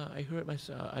 I hurt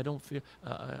myself. I don't feel.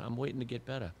 I'm waiting to get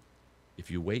better. If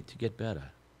you wait to get better,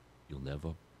 you'll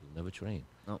never train.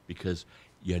 Nope. Because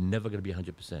you're never going to be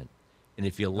 100%. And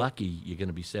if you're lucky, you're going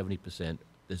to be 70%.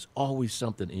 There's always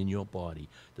something in your body.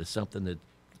 There's something that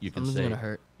you can Something's say. gonna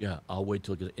hurt. Yeah, I'll wait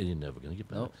till it gets, and you're never going to get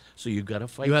better. Nope. So you got to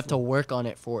fight. You have for to it. work on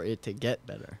it for it to get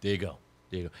better. There you go.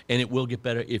 And it will get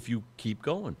better if you keep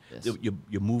going. Yes.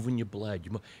 You're moving your blood.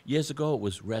 Years ago, it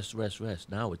was rest.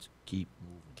 Now it's keep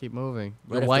moving. Keep moving.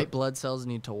 Right Your after- white blood cells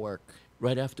need to work.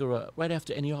 Right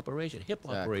after any operation, hip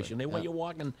Exactly. operation, they want Yeah. you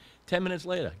walking 10 minutes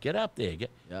later. Get up there.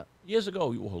 Yeah. Years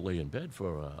ago, you will lay in bed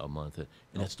for a month, and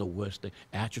that's the worst thing.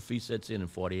 Atrophy sets in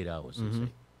 48 hours. They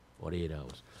say. 48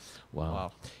 hours.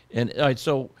 Wow. And all right,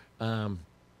 so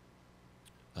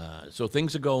so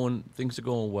things are going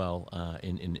well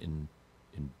in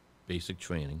basic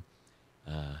training.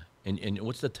 And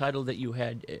what's the title that you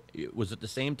had? Was it the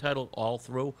same title all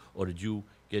through, or did you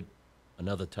get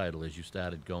another title as you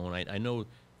started going? I know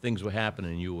things were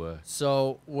happening. You were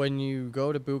So when you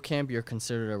go to boot camp, you're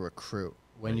considered a recruit.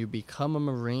 When Right. you become a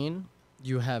Marine,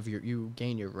 you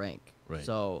gain your rank. Right.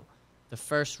 So the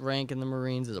first rank in the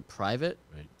Marines is a private.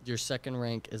 right. Your second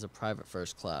rank is a private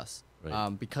first class. Right.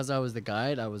 Because I was the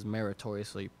guide, I was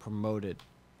meritoriously promoted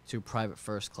to private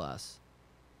first class.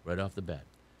 Right off the bat.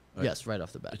 Right. Yes, right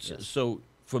off the bat. Yes. So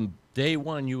from day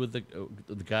one, you were the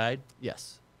guide,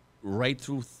 Yes. right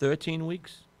through 13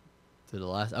 weeks. To the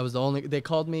last, I was the only. They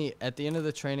called me at the end of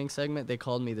the training segment. They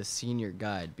called me the senior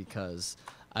guide because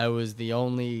I was the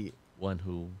only. One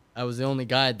who I was the only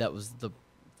guide that was the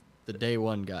day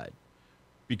one guide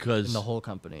because in the whole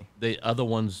company. the other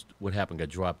ones what happened got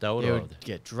dropped out They or would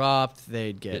get dropped.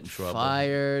 They'd Get in get trouble.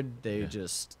 fired. They Yeah.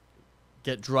 just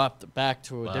get dropped back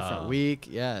to a Wow. different week.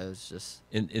 Yeah, it was just.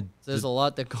 and There's a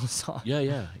lot that goes on.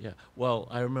 yeah. Well,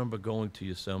 I remember going to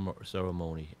your summer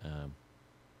ceremony.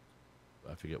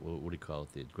 I forget what do you call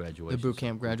it? The graduation. The boot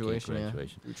camp boot camp graduation.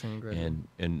 graduation. Yeah. Boot training graduation.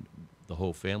 And the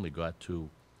whole family got to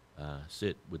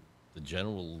sit with the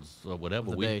generals or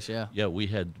whatever. The base, yeah. Yeah, we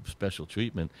had special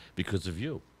treatment because of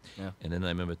you. Yeah. And then I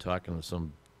remember talking to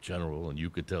some general, and you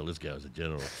could tell this guy was a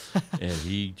general, and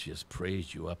he just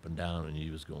praised you up and down, and he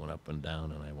was going up and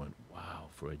down, and I went, wow,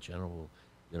 for a general,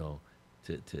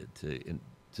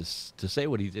 to say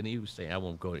what he was saying. I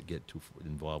won't get too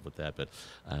involved with that, but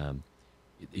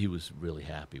he was really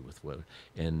happy with what,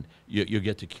 and you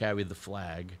get to carry the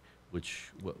flag. Which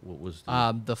what was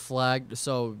The flag.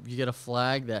 So you get a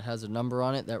flag that has a number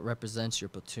on it that represents your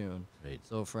platoon. right,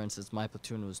 So for instance, my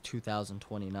platoon was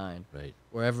 2029. right,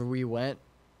 Wherever we went,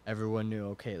 everyone knew.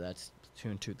 Okay, that's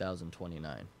platoon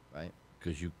 2029, right?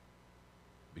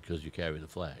 because you carry the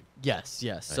flag. Yes.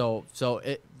 Right. So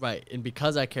it right, and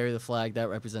because I carry the flag, that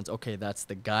represents. Okay, that's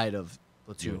the guide of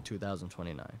platoon You.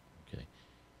 2029. Okay,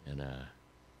 and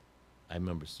I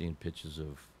remember seeing pictures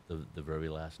of the very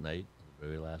last night, the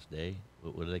very last day.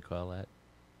 What do they call that?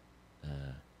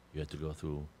 You had to go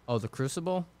through. Oh, the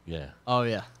crucible. Yeah, Oh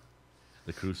yeah.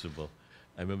 the crucible.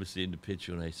 I remember seeing the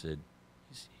picture, and I said,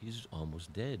 "He's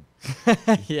almost dead."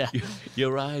 Yeah.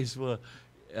 Your eyes were.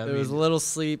 There was a little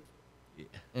sleep,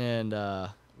 and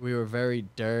we were very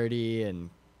dirty and.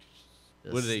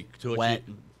 What do they just torture wet.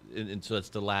 you? And so it's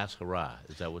the last hurrah.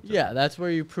 Is that what? Yeah, that's where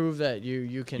you prove that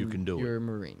you can do it. you're a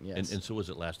Marine. Yes. And so was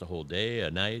it last a whole day, a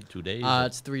night, 2 days?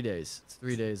 It's 3 days. It's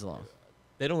 3 days long.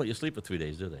 They don't let you sleep for 3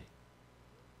 days, do they?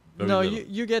 Very No, little.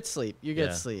 you get sleep. You get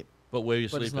Yeah. sleep, But where are you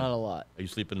but sleeping? it's not a lot. Are you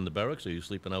sleeping in the barracks? Or are you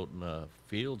sleeping out in the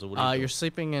fields? Or what? Are you You're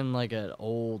sleeping in like an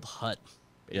old hut,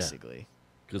 Yeah. basically,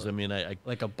 Because I mean, I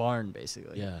like a barn,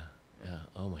 basically. yeah.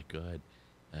 Oh my God.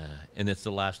 And it's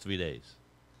the last 3 days.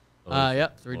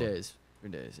 Yep, 3 days. 3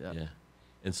 days. Yeah. Yeah.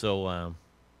 And so,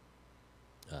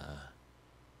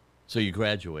 so you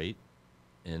graduate,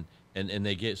 and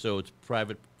they get, so it's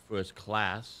private first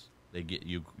class. They get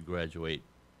you graduate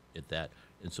at that.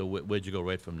 And so where'd you go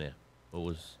right from there? What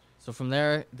was? So from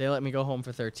there, they let me go home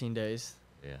for 13 days.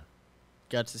 Yeah.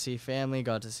 Got to see family,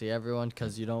 got to see everyone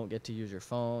because you don't get to use your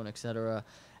phone, etc.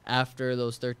 After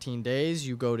those 13 days,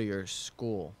 you go to your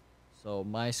school. So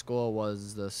my school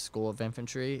was the School of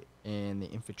Infantry in the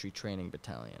Infantry Training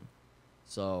Battalion.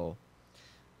 So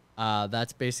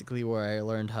that's basically where I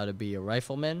learned how to be a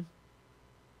rifleman,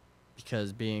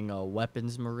 because being a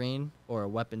weapons Marine or a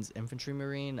weapons infantry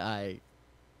Marine,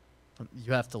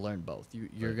 you have to learn both.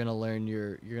 You're Right. gonna learn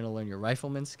your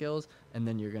rifleman skills, and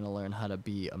then you're gonna learn how to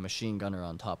be a machine gunner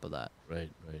on top of that. Right.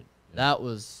 Yeah. That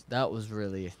was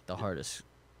really the hardest.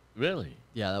 Really?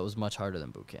 Yeah, that was much harder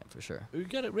than boot camp for sure. You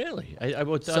got it really. I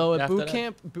would thought So at after boot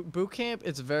that- camp,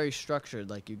 it's very structured.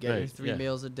 Like you get your Right, 3 yeah.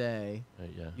 meals a day. Right,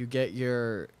 yeah. You get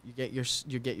your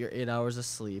 8 hours of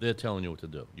sleep. They're telling you what to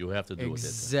do. You have to do what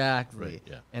Exactly. Right,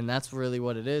 yeah. And that's really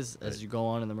what it is as Right. you go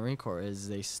on in the Marine Corps is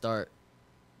they start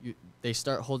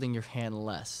holding your hand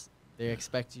less. They Yeah.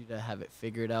 expect you to have it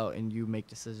figured out and you make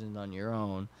decisions on your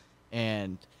own.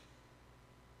 And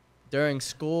during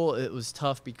school it was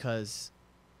tough because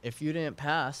if you didn't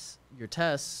pass your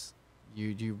tests,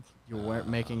 you weren't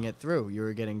making it through. You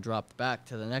were getting dropped back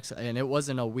to the next, and it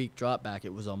wasn't a week drop back,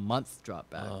 it was a month drop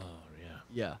back. Oh, yeah.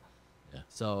 Yeah. Yeah.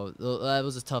 So that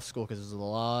was a tough school because there's a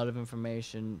lot of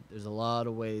information. There's a lot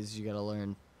of ways you got to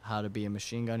learn how to be a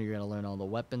machine gunner. You got to learn all the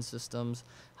weapon systems,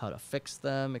 how to fix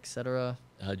them, etc.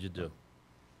 How'd you do?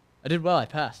 I did well. I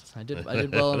passed. I did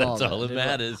well in all. That's of all I that did well.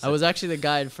 matters. I was actually the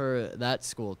guide for that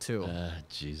school too.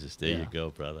 Jesus, there you Yeah.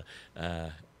 go, brother.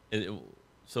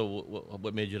 So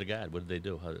what made you the guide? What did they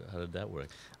do? How did that work?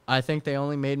 I think they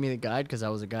only made me the guide because I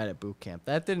was a guide at boot camp.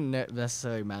 That didn't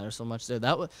necessarily matter so much there.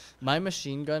 That was my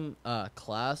machine gun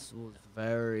class was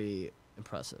very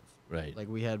impressive. Right. Like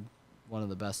we had one of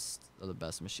the best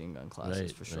machine gun classes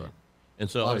Right, for sure. right. And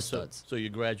A so, lot of so, studs. so you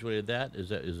graduated that?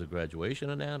 Is a graduation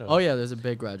on that? Or? Oh yeah, there's a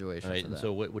big graduation All right. for And that.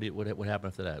 so what happened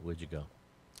after that? Where'd you go?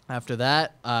 After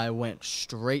that, I went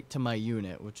straight to my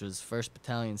unit, which was 1st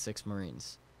Battalion, 6th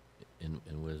Marines. And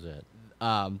where's that?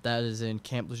 That is in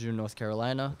Camp Lejeune, North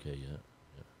Carolina. Okay,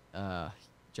 yeah.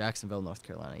 Jacksonville, North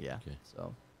Carolina. Yeah. Okay.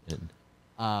 So,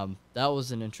 And that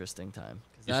was an interesting time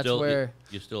because you're that's still, where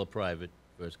you're still a private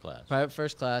first class. private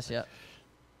first class. Yeah.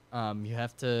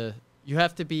 You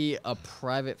have to be a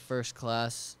private first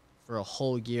class for a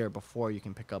whole year before you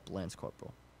can pick up Lance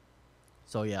Corporal.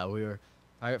 So yeah, we were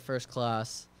private first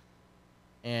class,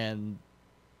 and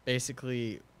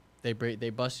basically they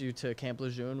bus you to Camp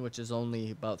Lejeune, which is only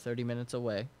about 30 minutes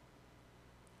away,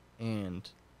 and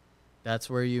that's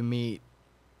where you meet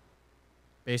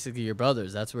basically your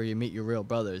brothers. That's where you meet your real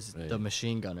brothers, Right. the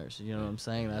machine gunners. You know what Right, I'm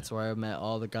saying? yeah. That's where I met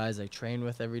all the guys I train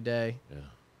with every day. Yeah.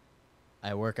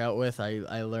 I work out with.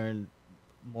 I learned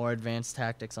more advanced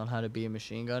tactics on how to be a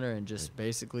machine gunner, and just Right.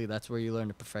 basically that's where you learn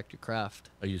to perfect your craft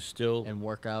Are you still and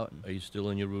work out. And, Are you still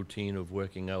in your routine of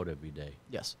working out every day?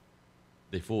 yes.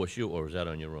 They force you, or is that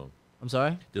on your own? I'm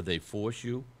sorry? Did they force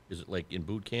you? Is it like in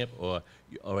boot camp, or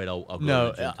all right? I'll go.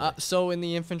 No. to the gym today? So in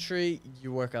the infantry,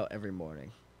 you work out every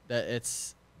morning.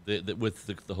 With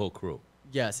the whole crew.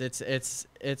 Yes,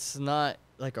 it's not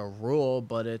like a rule,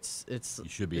 but it's You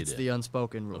should be it's there. the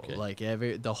unspoken rule. Okay. Like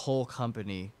the whole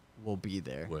company will be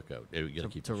there Workout. You gotta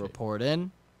keep to in shape. report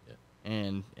in,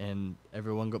 Yeah. and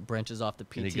everyone branches off to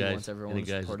PT Any guys, once everyone any is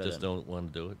guys that reported just in. don't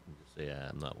want to do it, and just say,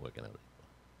 I'm not working out.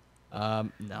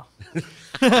 No.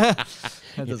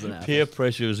 That doesn't happen. Peer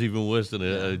pressure is even worse than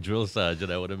a drill sergeant,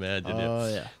 I would imagine. Oh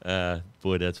yeah.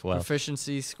 Boy, that's wild.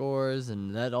 Proficiency scores,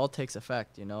 and that all takes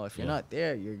effect. You know, if you're Yeah. not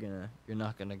there, you're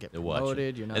not gonna get They're promoted.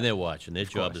 watching, You're not. and they're watching. Their Of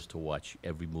job course. is to watch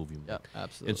every move you make. Yep,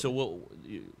 absolutely. And so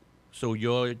so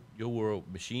you were a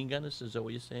machine gunner? Is that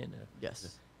what you're saying?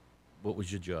 Yes. What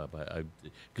was your job?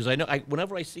 Because I know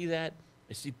whenever I see that,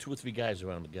 I see 2 or 3 guys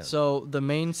around the gun. So the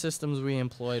main systems we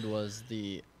employed was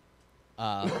the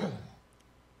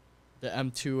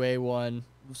M2A1.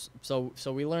 So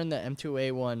we learned the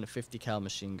M2A1 50 cal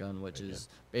machine gun, which Right, is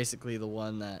basically the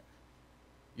one that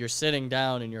you're sitting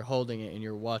down and you're holding it and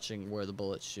you're watching where the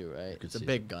bullets shoot. Right? could It's a see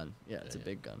big gun. Yeah, it's a yeah.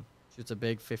 big gun. Shoots a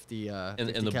big 50 and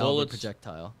the caliber bullets-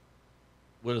 projectile.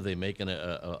 What are they making like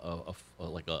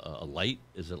a light?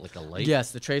 Is it like a light?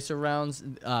 Yes, the tracer rounds.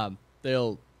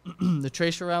 The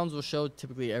tracer rounds will show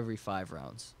typically every 5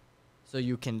 rounds, so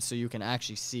you can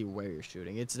actually see where you're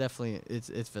shooting. It's definitely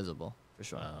it's visible for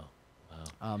sure.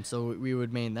 Wow. So we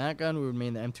would main that gun. We would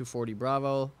main the M240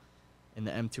 Bravo, and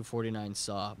the M249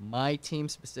 SAW. My team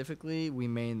specifically, we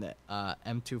main the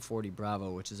M240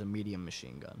 Bravo, which is a medium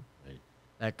machine gun. Right.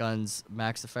 That gun's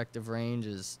max effective range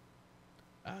is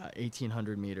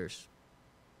 1,800 meters,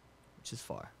 which is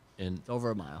far. And It's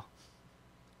over a mile.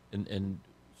 and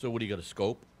so what do you got a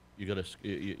scope? You got a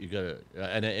you got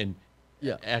a and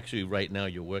Yeah. actually right now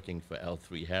you're working for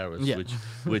L3 Harris, Yeah.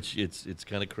 which it's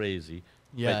kind of crazy.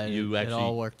 Yeah, but you it actually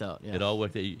all worked out. Yeah. it all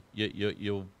worked out.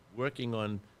 You're working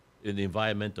on in the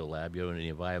environmental lab. You're in the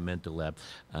environmental lab.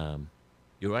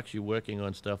 You're actually working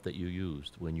on stuff that you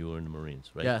used when you were in the Marines,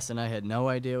 right? Yes, and I had no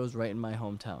idea it was right in my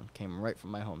hometown. Came right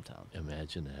from my hometown.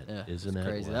 Imagine that. Yeah, Isn't it's that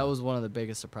crazy? wild? That was one of the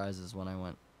biggest surprises when I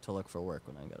went to look for work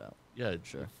when I got out. Yeah,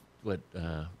 Sure. What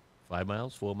 5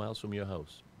 miles, 4 miles from your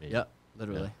house? Maybe. Yep,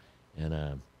 literally.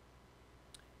 Yeah.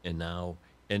 And now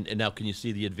can you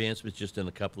see the advancements just in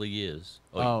a couple of years?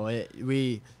 What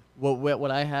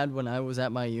I had when I was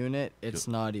at my unit, it's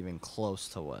not even close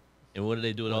to what. And what do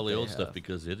they do with what all the they old stuff? have.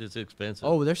 Because it is expensive.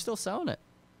 Oh, they're still selling it.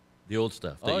 The old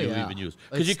stuff that Oh you yeah, even use. it's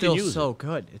Because you still can use so it.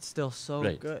 good. It's still so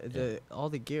Right, good. yeah. All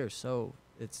the gear, so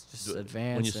it's just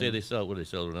advanced. When you say and they sell, what do they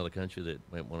sell to another country that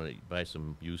might want to buy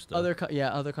some used stuff? other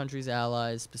countries,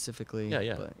 allies specifically. Yeah,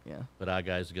 yeah. But yeah, But our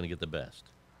guys are going to get the best.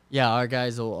 yeah, our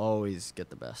guys will always get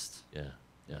the best. Yeah,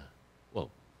 yeah.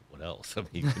 Well, what else? I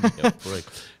mean, give me a break.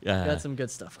 Got some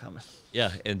good stuff coming.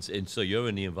 Yeah, and so you're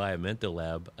in the environmental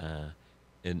lab,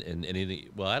 and anything.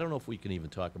 Well, I don't know if we can even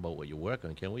talk about what you work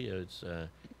on, can we? It's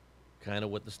kind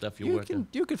of what the stuff you work on.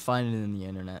 You could find it in the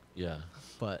internet, Yeah,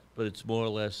 but but it's more or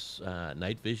less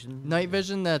night vision. night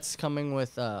vision that's coming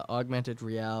with augmented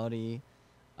reality,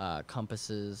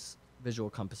 compasses, visual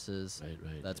compasses. Right,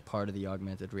 right. That's part of the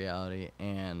augmented reality,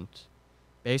 and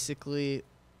basically,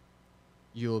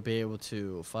 you will be able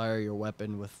to fire your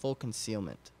weapon with full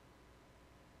concealment,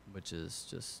 which is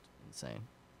just insane.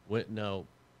 Now,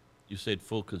 you said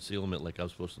full concealment, like I'm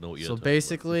supposed to know what you're So talking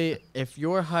basically, if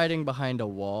you're hiding behind a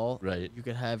wall, Right. you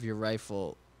could have your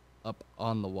rifle up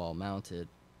on the wall, mounted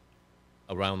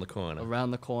about. Around the corner,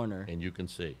 around the corner, and you can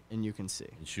see and you can see.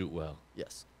 and shoot well.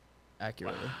 Yes,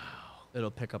 accurately. It'll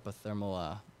pick up a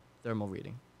thermal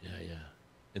reading. Yeah, yeah.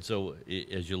 And so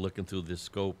as you're looking through this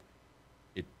scope,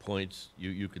 it points.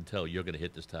 You can tell you're going to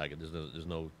hit this target. There's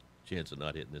no chance of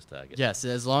not hitting this target. Yes,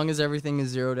 as long as everything is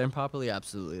zeroed in properly,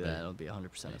 absolutely, Right. that'll be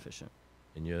 100% efficient.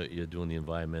 And you're doing the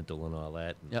environmental and all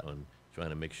that, and Yep. on trying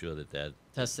to make sure that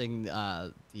Testing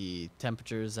the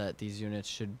temperatures that these units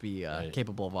should be Right.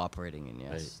 capable of operating in.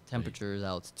 Yes, Right. temperatures,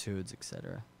 altitudes,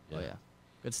 etc. Oh Yeah. yeah,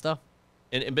 good stuff.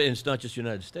 but it's not just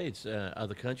United States.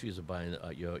 Other countries are buying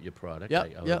your product.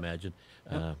 Yep, I would yep. imagine.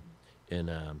 Yep.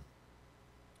 And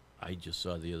I just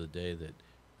saw the other day that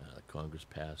Congress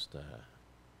passed. I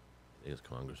think it's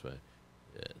Congress, right?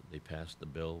 They passed the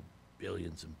bill,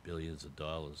 billions and billions of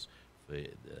dollars for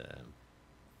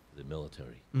the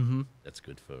military. Mm-hmm. That's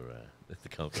good for the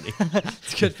company.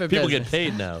 It's good for People business. get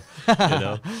paid now. You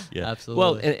know? Yeah.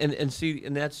 Well, Absolutely. and see,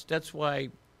 and that's why,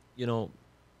 you know,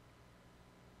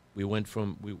 we went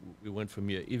from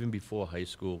your, even before high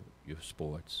school, your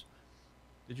sports.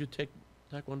 Did you take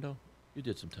taekwondo? You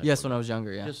did some taekwondo. Yes, when I was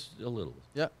younger, yeah. Just a little.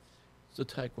 Yep. So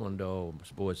taekwondo,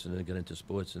 sports, and then got into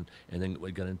sports, and then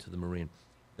we got into the Marine.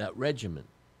 That regiment,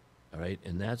 all right,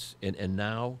 and that's and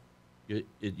now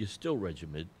you're still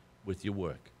regimented with your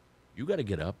work. You got to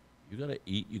get up, you got to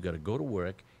eat, you got to go to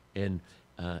work, and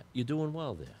you're doing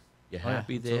well there. You're Oh, yeah,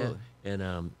 happy there,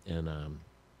 absolutely. and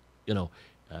you know,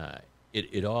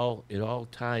 it all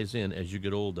ties in as you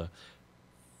get older.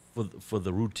 For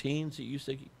the routines that you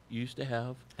used to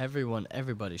have.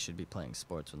 Everybody should be playing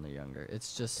sports when they're younger.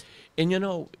 It's just And you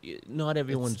know, not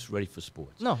everyone's ready for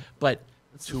sports. no. But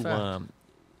That's a to fact.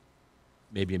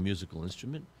 maybe a musical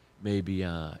instrument, maybe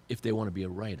if they want to be a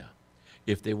writer,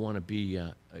 if they want to be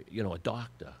a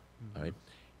doctor, all right,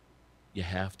 you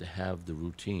have to have the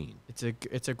routine. It's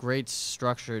a great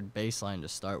structured baseline to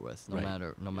start with, no Right.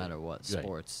 matter what Right.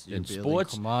 sports. You're And building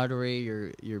sports-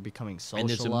 camaraderie. You're becoming And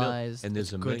there's socialized. and there's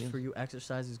it's a good million- for you.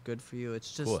 Exercise is good for you.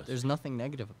 It's course. just there's nothing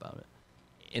negative about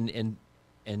it.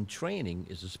 And training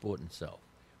is a sport in itself.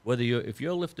 Whether if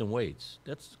you're lifting weights,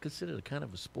 that's considered a kind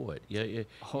of a sport. Yeah.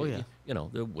 Oh, yeah. You know,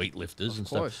 they're weightlifters Of and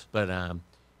course. stuff. But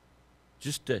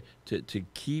just to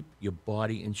keep your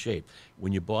body in shape.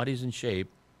 When your body's in shape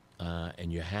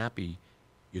and you're happy,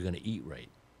 you're going to eat right.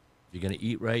 If you're going to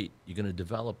eat right, you're going to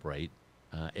develop right.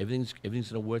 Everything's going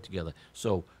to work together.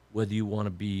 So whether you want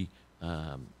to be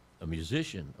a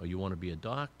musician or you want to be a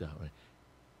doctor, right,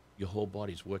 your whole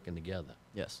body's working together.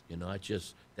 Yes. You're not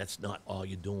just, that's not all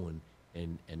you're doing,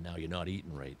 and now you're not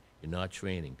eating right. You're not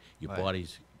training. Your Right.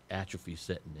 body's atrophy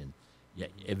setting in. Yeah,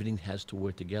 everything has to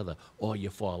work together, or you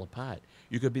fall apart.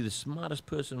 You could be the smartest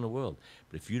person in the world,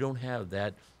 but if you don't have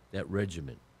that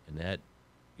regiment and that,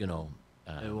 you know,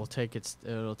 It will take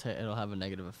it'll have a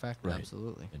negative effect. right.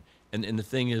 Absolutely. And the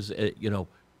thing is,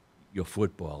 your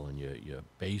football and your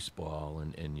baseball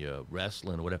and your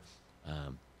wrestling or whatever,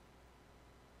 um,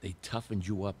 they toughened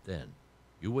you up then.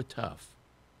 You were tough,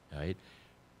 right?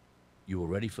 You were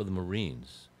ready for the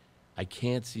Marines. I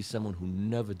can't see someone who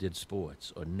never did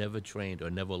sports or never trained or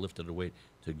never lifted a weight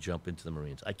to jump into the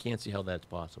Marines. I can't see how that's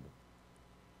possible.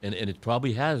 And it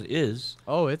probably is.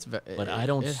 Oh, But I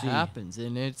don't it see- happens,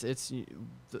 and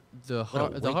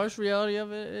the harsh reality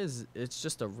of it is it's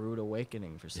just a rude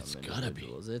awakening for some It's gotta be.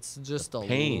 individuals. It's just a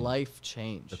pain. life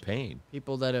change. The pain.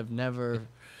 People that have never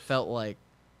felt like,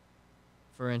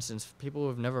 for instance, people who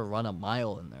have never run a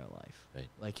mile in their life. Right.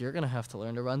 Like, you're gonna have to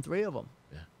learn to run 3 of them.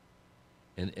 Yeah.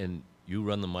 And you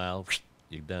run the mile,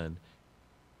 you're done.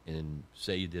 And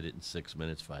say you did it in 6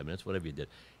 minutes, 5 minutes, whatever you did.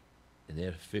 And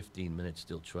they're 15 minutes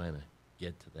still trying to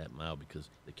get to that mile because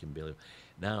they can barely.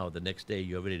 Now, the next day,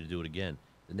 you're ready to do it again.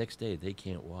 The next day, they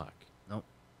can't walk. Nope.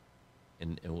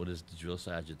 And what does the drill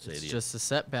sergeant say It's to you? just a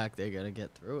setback. They gotta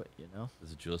get through it, you know. Does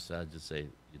the drill sergeant say,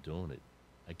 you're doing it?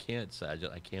 I can't,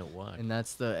 Sergeant. I can't walk. And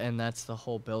that's the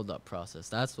whole build-up process.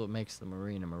 That's what makes the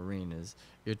Marine a Marine. Is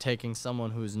you're taking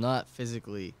someone who's not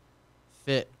physically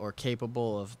fit or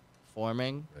capable of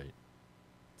performing Right.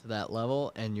 to that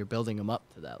level, and you're building them up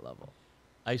to that level.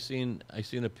 I seen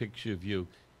a picture of you,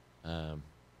 and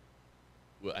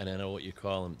I know what you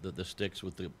call them, the sticks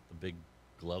with the big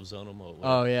gloves on them. Or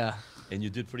whatever. Oh yeah, And you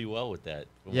did pretty well with that,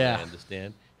 from Yeah. what I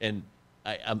understand. And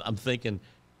I'm thinking,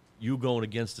 you going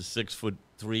against a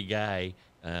 6'3" guy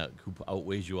who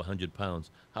outweighs you 100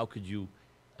 pounds. How could you?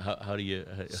 How do you?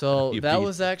 so how do you that beat-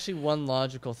 was actually one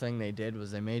logical thing they did was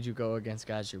they made you go against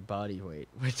guys your body weight,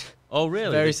 which Oh,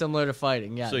 really? very similar to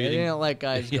fighting. Yeah, So you they didn't- didn't let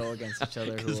guys go against each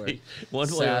other who 'Cause were they- one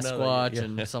way or another, Sasquatch yeah.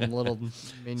 and some little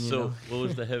minion. So, what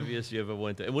was the heaviest you ever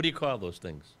went to? And what do you call those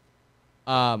things?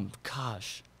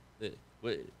 Gosh,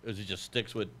 Was it just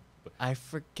sticks with? I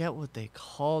forget what they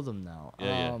called them now.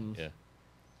 Yeah.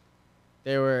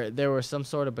 There were some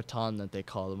sort of baton that they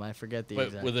called them. I forget the But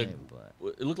exact with a, name.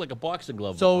 But it looked like a boxing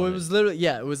glove. so on it was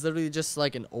literally just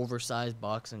like an oversized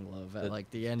boxing glove at That-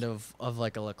 like the end of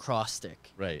like a lacrosse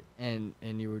stick, right, and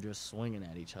you were just swinging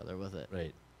at each other with it.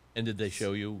 right. And did they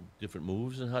show you different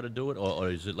moves and how to do it, or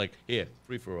is it like here,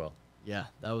 free for all? Yeah,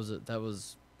 that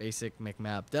was basic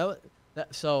McMap.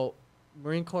 So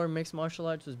Marine Corps mixed martial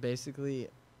arts was basically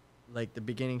like the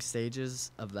beginning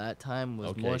stages of that time was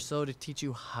Okay. more so to teach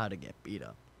you how to get beat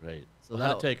up. Right. So Well,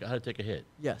 how that- to take a hit.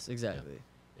 Yes, exactly.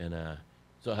 And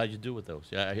so how'd you do with those?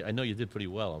 Yeah, I know you did pretty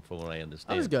well, from what I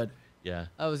understand. I was good. Yeah.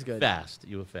 I was good. Fast.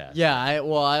 You were fast. Yeah, I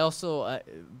also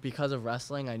because of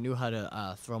wrestling, I knew how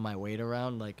to throw my weight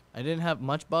around. Like I didn't have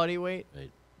much body weight,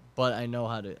 Right. but I knew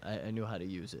how to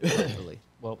use it properly.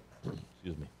 Well,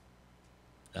 excuse me.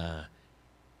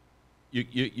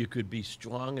 You could be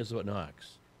strong as an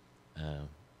ox, but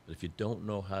if you don't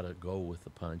know how to go with the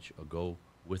punch or go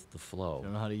with the flow, You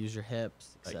don't know how to use your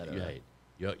hips, etc.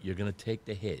 right, you're gonna take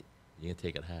the hit. You're gonna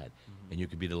take it hard, Mm-hmm. and you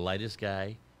could be the lightest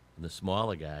guy and the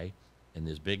smaller guy, and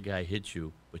this big guy hits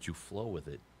you, but you flow with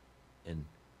it, and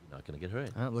you're not gonna get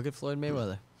hurt. Look at Floyd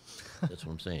Mayweather, That's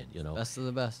what I'm saying. You know, best of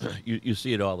the best. you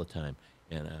see it all the time,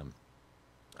 and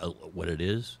what it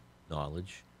is,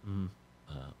 knowledge, Mhm.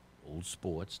 old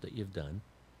sports that you've done.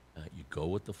 You go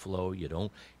with the flow. You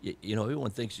don't. You know, everyone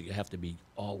thinks you have to be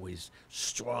always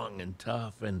strong and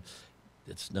tough, and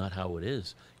that's not how it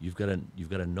is. You've got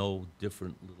to know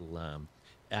different little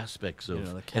aspects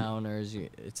of The counters.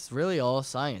 It's really all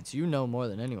science. You know more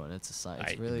than anyone. It's a science.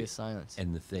 I- It's really a science.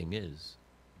 And the thing is,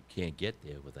 you can't get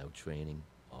there without training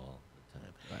all the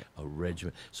time. Right. A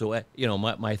regiment. So,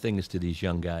 my thing is to these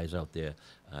young guys out there,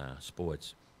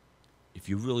 sports, if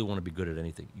you really want to be good at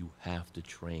anything, you have to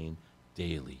train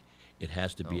daily. It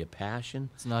has to be a passion.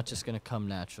 It's not just gonna come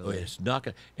naturally. It's not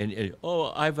gonna,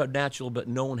 I've a natural, but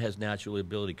no one has natural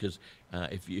ability because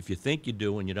if you think you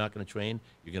do and you're not going to train,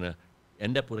 you're going to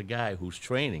end up with a guy who's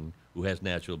training who has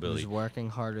natural ability. Who's working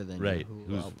harder than Right. you, who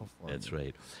will Who's- outperform That's you.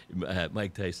 right.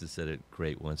 Mike Tyson said it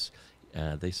great once.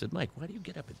 They said, Mike, why do you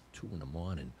get up at 2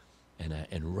 a.m.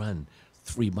 and run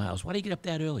 3 miles? Why do you get up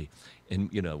that early? And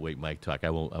wait, Mike talk. I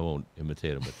won't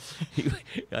imitate him, but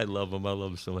I love him. I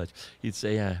love him so much. He'd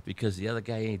say, because the other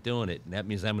guy ain't doing it, and that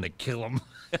means I'm going to kill him.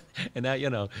 And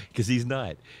now because he's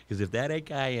not. Because if that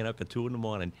guy ain't up at 2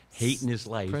 a.m. hating his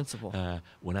life, Principle.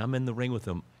 when I'm in the ring with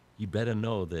him, you better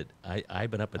know that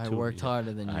I've been up at I 2. worked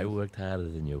harder than I you. worked harder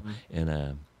than you,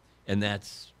 and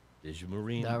that's There's your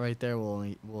Marine. That right there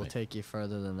will Right. take you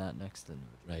further than that next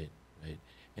individual. Right.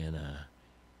 And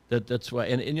that's why.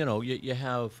 And you know, you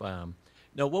have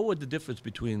now. What would the difference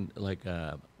between like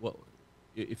what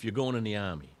if you're going in the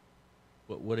Army?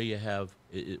 What do you have?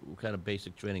 What kind of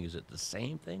basic training is it? The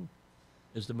same thing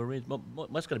as the Marines?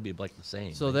 Must gotta be like the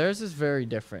same. So right? theirs is very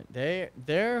different.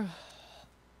 They're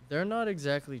not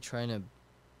exactly trying to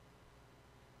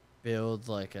build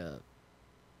like a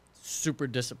super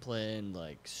disciplined,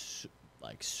 like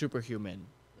superhuman.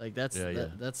 Like that's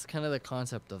kind of the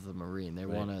concept of the Marine. They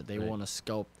Right. wanna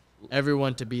sculpt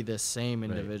everyone to be the same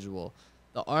Right. individual.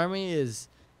 The Army is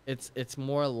it's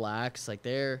more lax. Like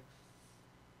their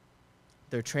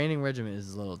training regimen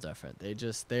is a little different.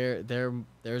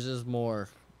 Theirs is more.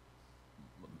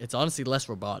 It's honestly less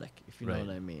robotic, if you know Right.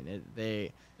 what I mean. And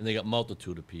they got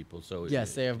multitude of people. So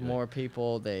Yes, they have right. more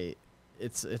people.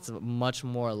 It's much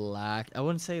more lax. I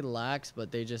wouldn't say lax,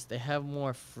 but they have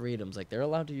more freedoms. Like they're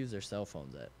allowed to use their cell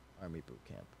phones at Army boot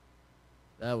camp.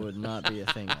 That would not be a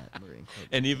thing at Marine Corps.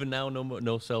 And even now,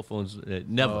 no cell phones.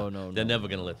 Never. No, They're no, never no,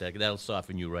 gonna no. let that. That'll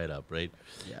soften you right up, right?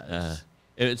 Yeah.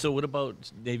 And so what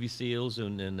about Navy SEALs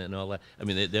and all that? I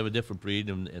mean, they have a different breed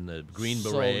and the Green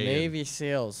Beret. So Navy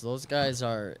SEALs, those guys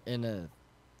are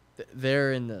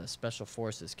they're in the Special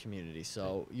Forces community.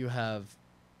 So you have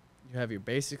your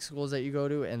basic schools that you go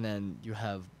to, and then you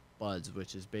have BUDS,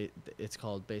 which is it's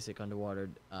called Basic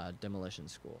Underwater Demolition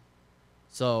School.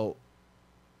 So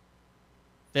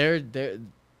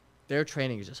their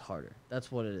training is just harder.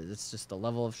 That's what it is. It's just the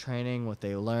level of training, what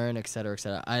they learn, et cetera, et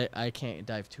cetera. I can't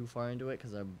dive too far into it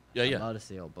because I'm not a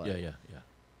SEAL, but yeah.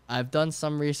 I've done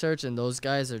some research, and those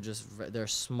guys are they're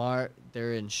smart,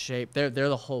 they're in shape, they're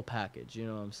the whole package. You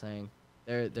know what I'm saying?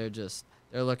 They're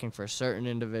looking for certain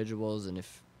individuals, and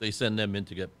if They send them in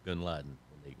to get Bin Laden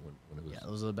when it was. yeah,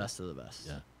 those are the best of the best.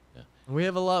 Yeah. We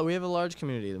have a large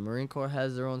community. The Marine Corps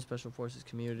has their own Special Forces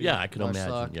community. Yeah, I can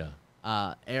MARSOC, imagine.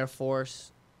 Yeah. Air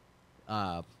Force,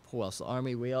 who else? The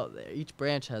Army. Each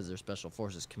branch has their Special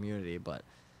Forces community, but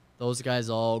those guys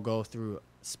all go through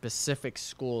specific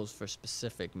schools for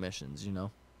specific missions. You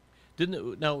know.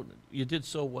 Now you did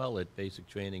so well at basic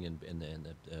training and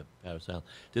Paris Island.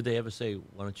 Did they ever say,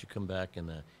 "Why don't you come back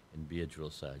and be a drill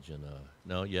sergeant?"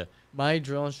 No, yeah, My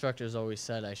drill instructors always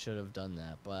said I should have done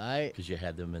that, but because you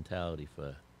had the mentality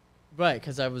for. right,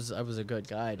 because I was a good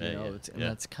guide, you Yeah, know, yeah, and yeah.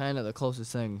 that's kind of the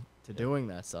closest thing to doing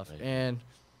that stuff. Right. And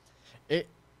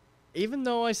even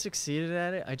though I succeeded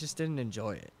at it, I just didn't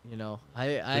enjoy it. You know,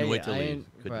 Couldn't wait to leave.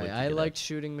 Couldn't wait to I get liked out.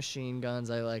 shooting machine guns.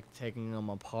 I liked taking them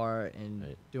apart and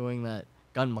Right. doing that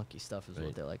gun monkey stuff is Right.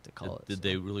 what they like to call it. Did so.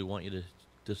 they really want you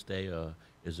to stay, or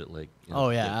is it like? Oh,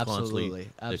 yeah, they're constantly- absolutely,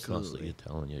 They're constantly absolutely.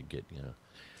 telling you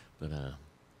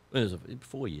but it was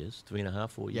 4 years,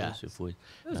 3.5, 4 Yeah. years, 4 years.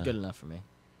 It was good enough for me.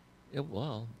 Yeah,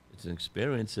 well, it's an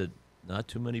experience that not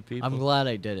too many people. I'm glad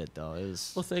I did it though. It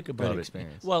was Well, think a about good it.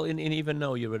 experience. Well, and even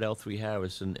though you're at L3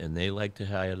 Harris, and they like to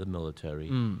hire the military,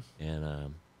 Mm.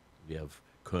 and we have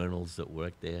colonels that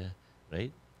work there,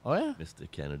 right? Oh yeah. Mr.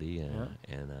 Kennedy, Yeah.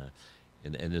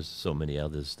 and there's so many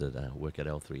others that work at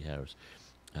L3 Harris,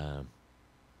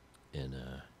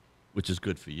 which is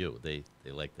good for you. They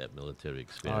like that military Oh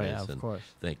experience. yeah, of and course.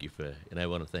 Thank you and I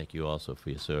want to thank you also for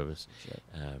your service. Shit.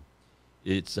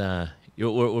 It's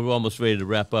we're almost ready to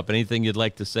wrap up. Anything you'd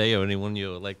like to say, or anyone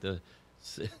you would like to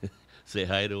say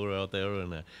hi to her out there?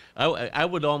 And I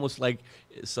would almost like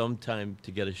sometime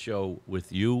to get a show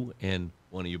with you and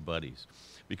one of your buddies,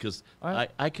 because All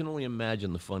right. I can only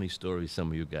imagine the funny stories some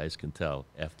of you guys can tell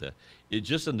after it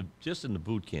just in the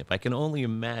boot camp. I can only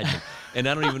imagine, and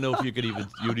I don't even know if you'd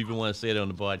even want to say it on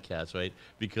the podcast, right?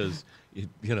 Because I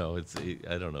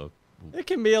don't know. It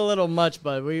can be a little much,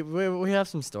 but we have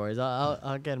some stories.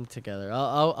 I'll get them together.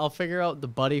 I'll figure out the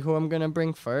buddy who I'm gonna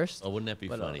bring first. Oh, wouldn't that be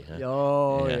But, funny, huh?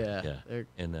 Yeah. Yeah. They're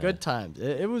And, good times.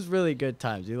 It was really good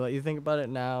times. You think about it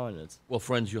now, and it's Well,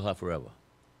 friends you'll have forever.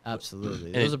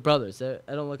 absolutely. And Those are brothers. I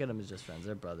don't look at them as just friends.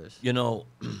 They're brothers.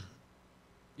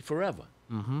 Forever.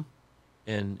 Mm-hmm.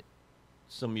 And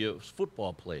some of your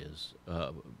football players,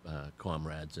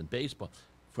 comrades, and baseball,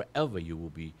 forever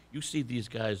you see these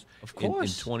guys Of in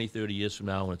course. 20, 30 years from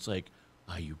now, and it's like,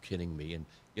 are you kidding me? And,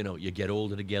 you get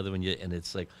older together, and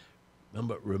it's like,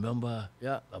 remember?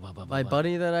 Yeah. Blah, blah, blah, My blah.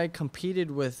 buddy that I competed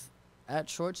with at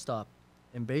shortstop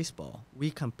in baseball,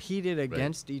 we competed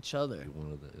against each other. You're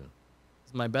one of the,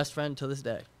 He's my best friend to this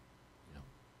day.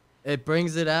 Yeah. It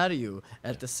brings it out of you.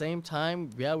 At the same time,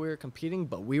 yeah, we were competing,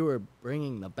 but we were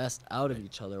bringing the best out of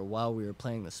each other while we were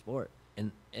playing the sport.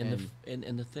 and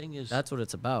the thing is, That's what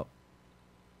it's about.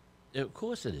 of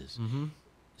course it is. Mm-hmm.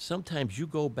 Sometimes you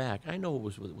go back. I know it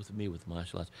was with me with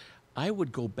martial arts. I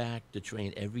would go back to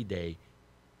train every day,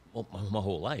 my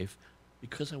whole life,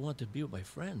 because I wanted to be with my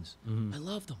friends. I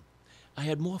loved them. I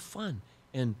had more fun.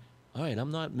 And all right,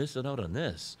 I'm not missing out on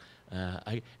this.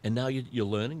 And now you're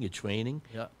learning, you're training,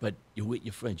 Yeah. but you're with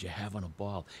your friends, you're having a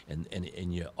ball, and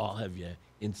you all have your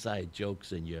inside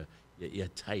jokes, and you're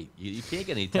tight. You can't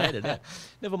get any tighter than that.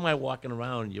 Never mind walking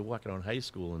around. You're walking around high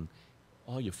school, and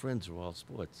all your friends are all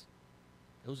sports.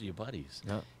 Those are your buddies.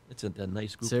 Yeah. It's a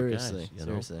nice group Seriously, of guys.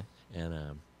 seriously.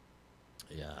 And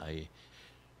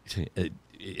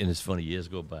and it's funny, years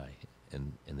go by,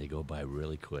 and they go by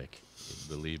really quick.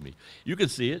 Believe me. You can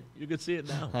see it. You can see it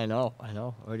now. I know.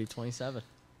 Already 27.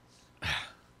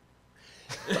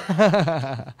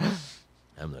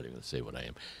 I'm not even going to say what I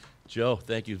am. Joe,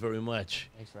 thank you very much.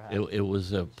 Thanks for having me. It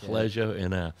was a pleasure,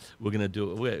 and we're going to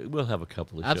do it. We'll have a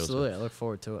couple of shows. Absolutely. I look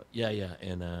forward to it. Yeah,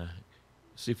 and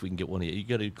see if we can get one of you.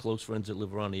 Got any close friends that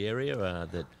live around the area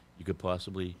that you could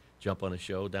possibly jump on a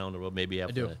show down the road, maybe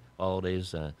after do. the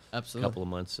holidays, Absolutely. couple of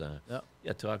months. Yep.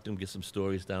 Yeah, talk to them, get some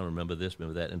stories down. Remember this,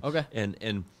 remember that. And, Okay.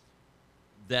 And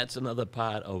that's another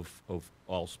part of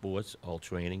all sports, all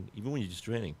training, even when you're just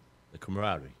training, the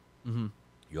camaraderie. Mm-hmm.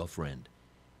 Your friend,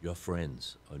 your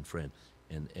friends,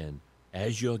 and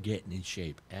as you're getting in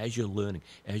shape, as you're learning,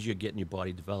 as you're getting your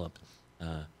body developed,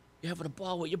 you're having a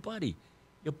ball with your buddy.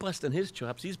 You're busting his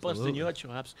chops, he's busting your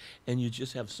chops, and you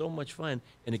just have so much fun,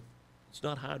 and it's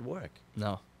not hard work.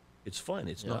 No. It's fun.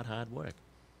 It's Yeah. not hard work.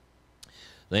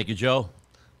 Thank you, Joe.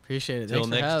 Appreciate it. Till Thanks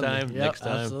for next having time, me. Yep, next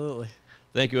time. Absolutely.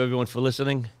 Thank you, everyone, for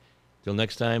listening. Till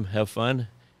next time, have fun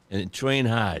and train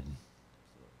hard.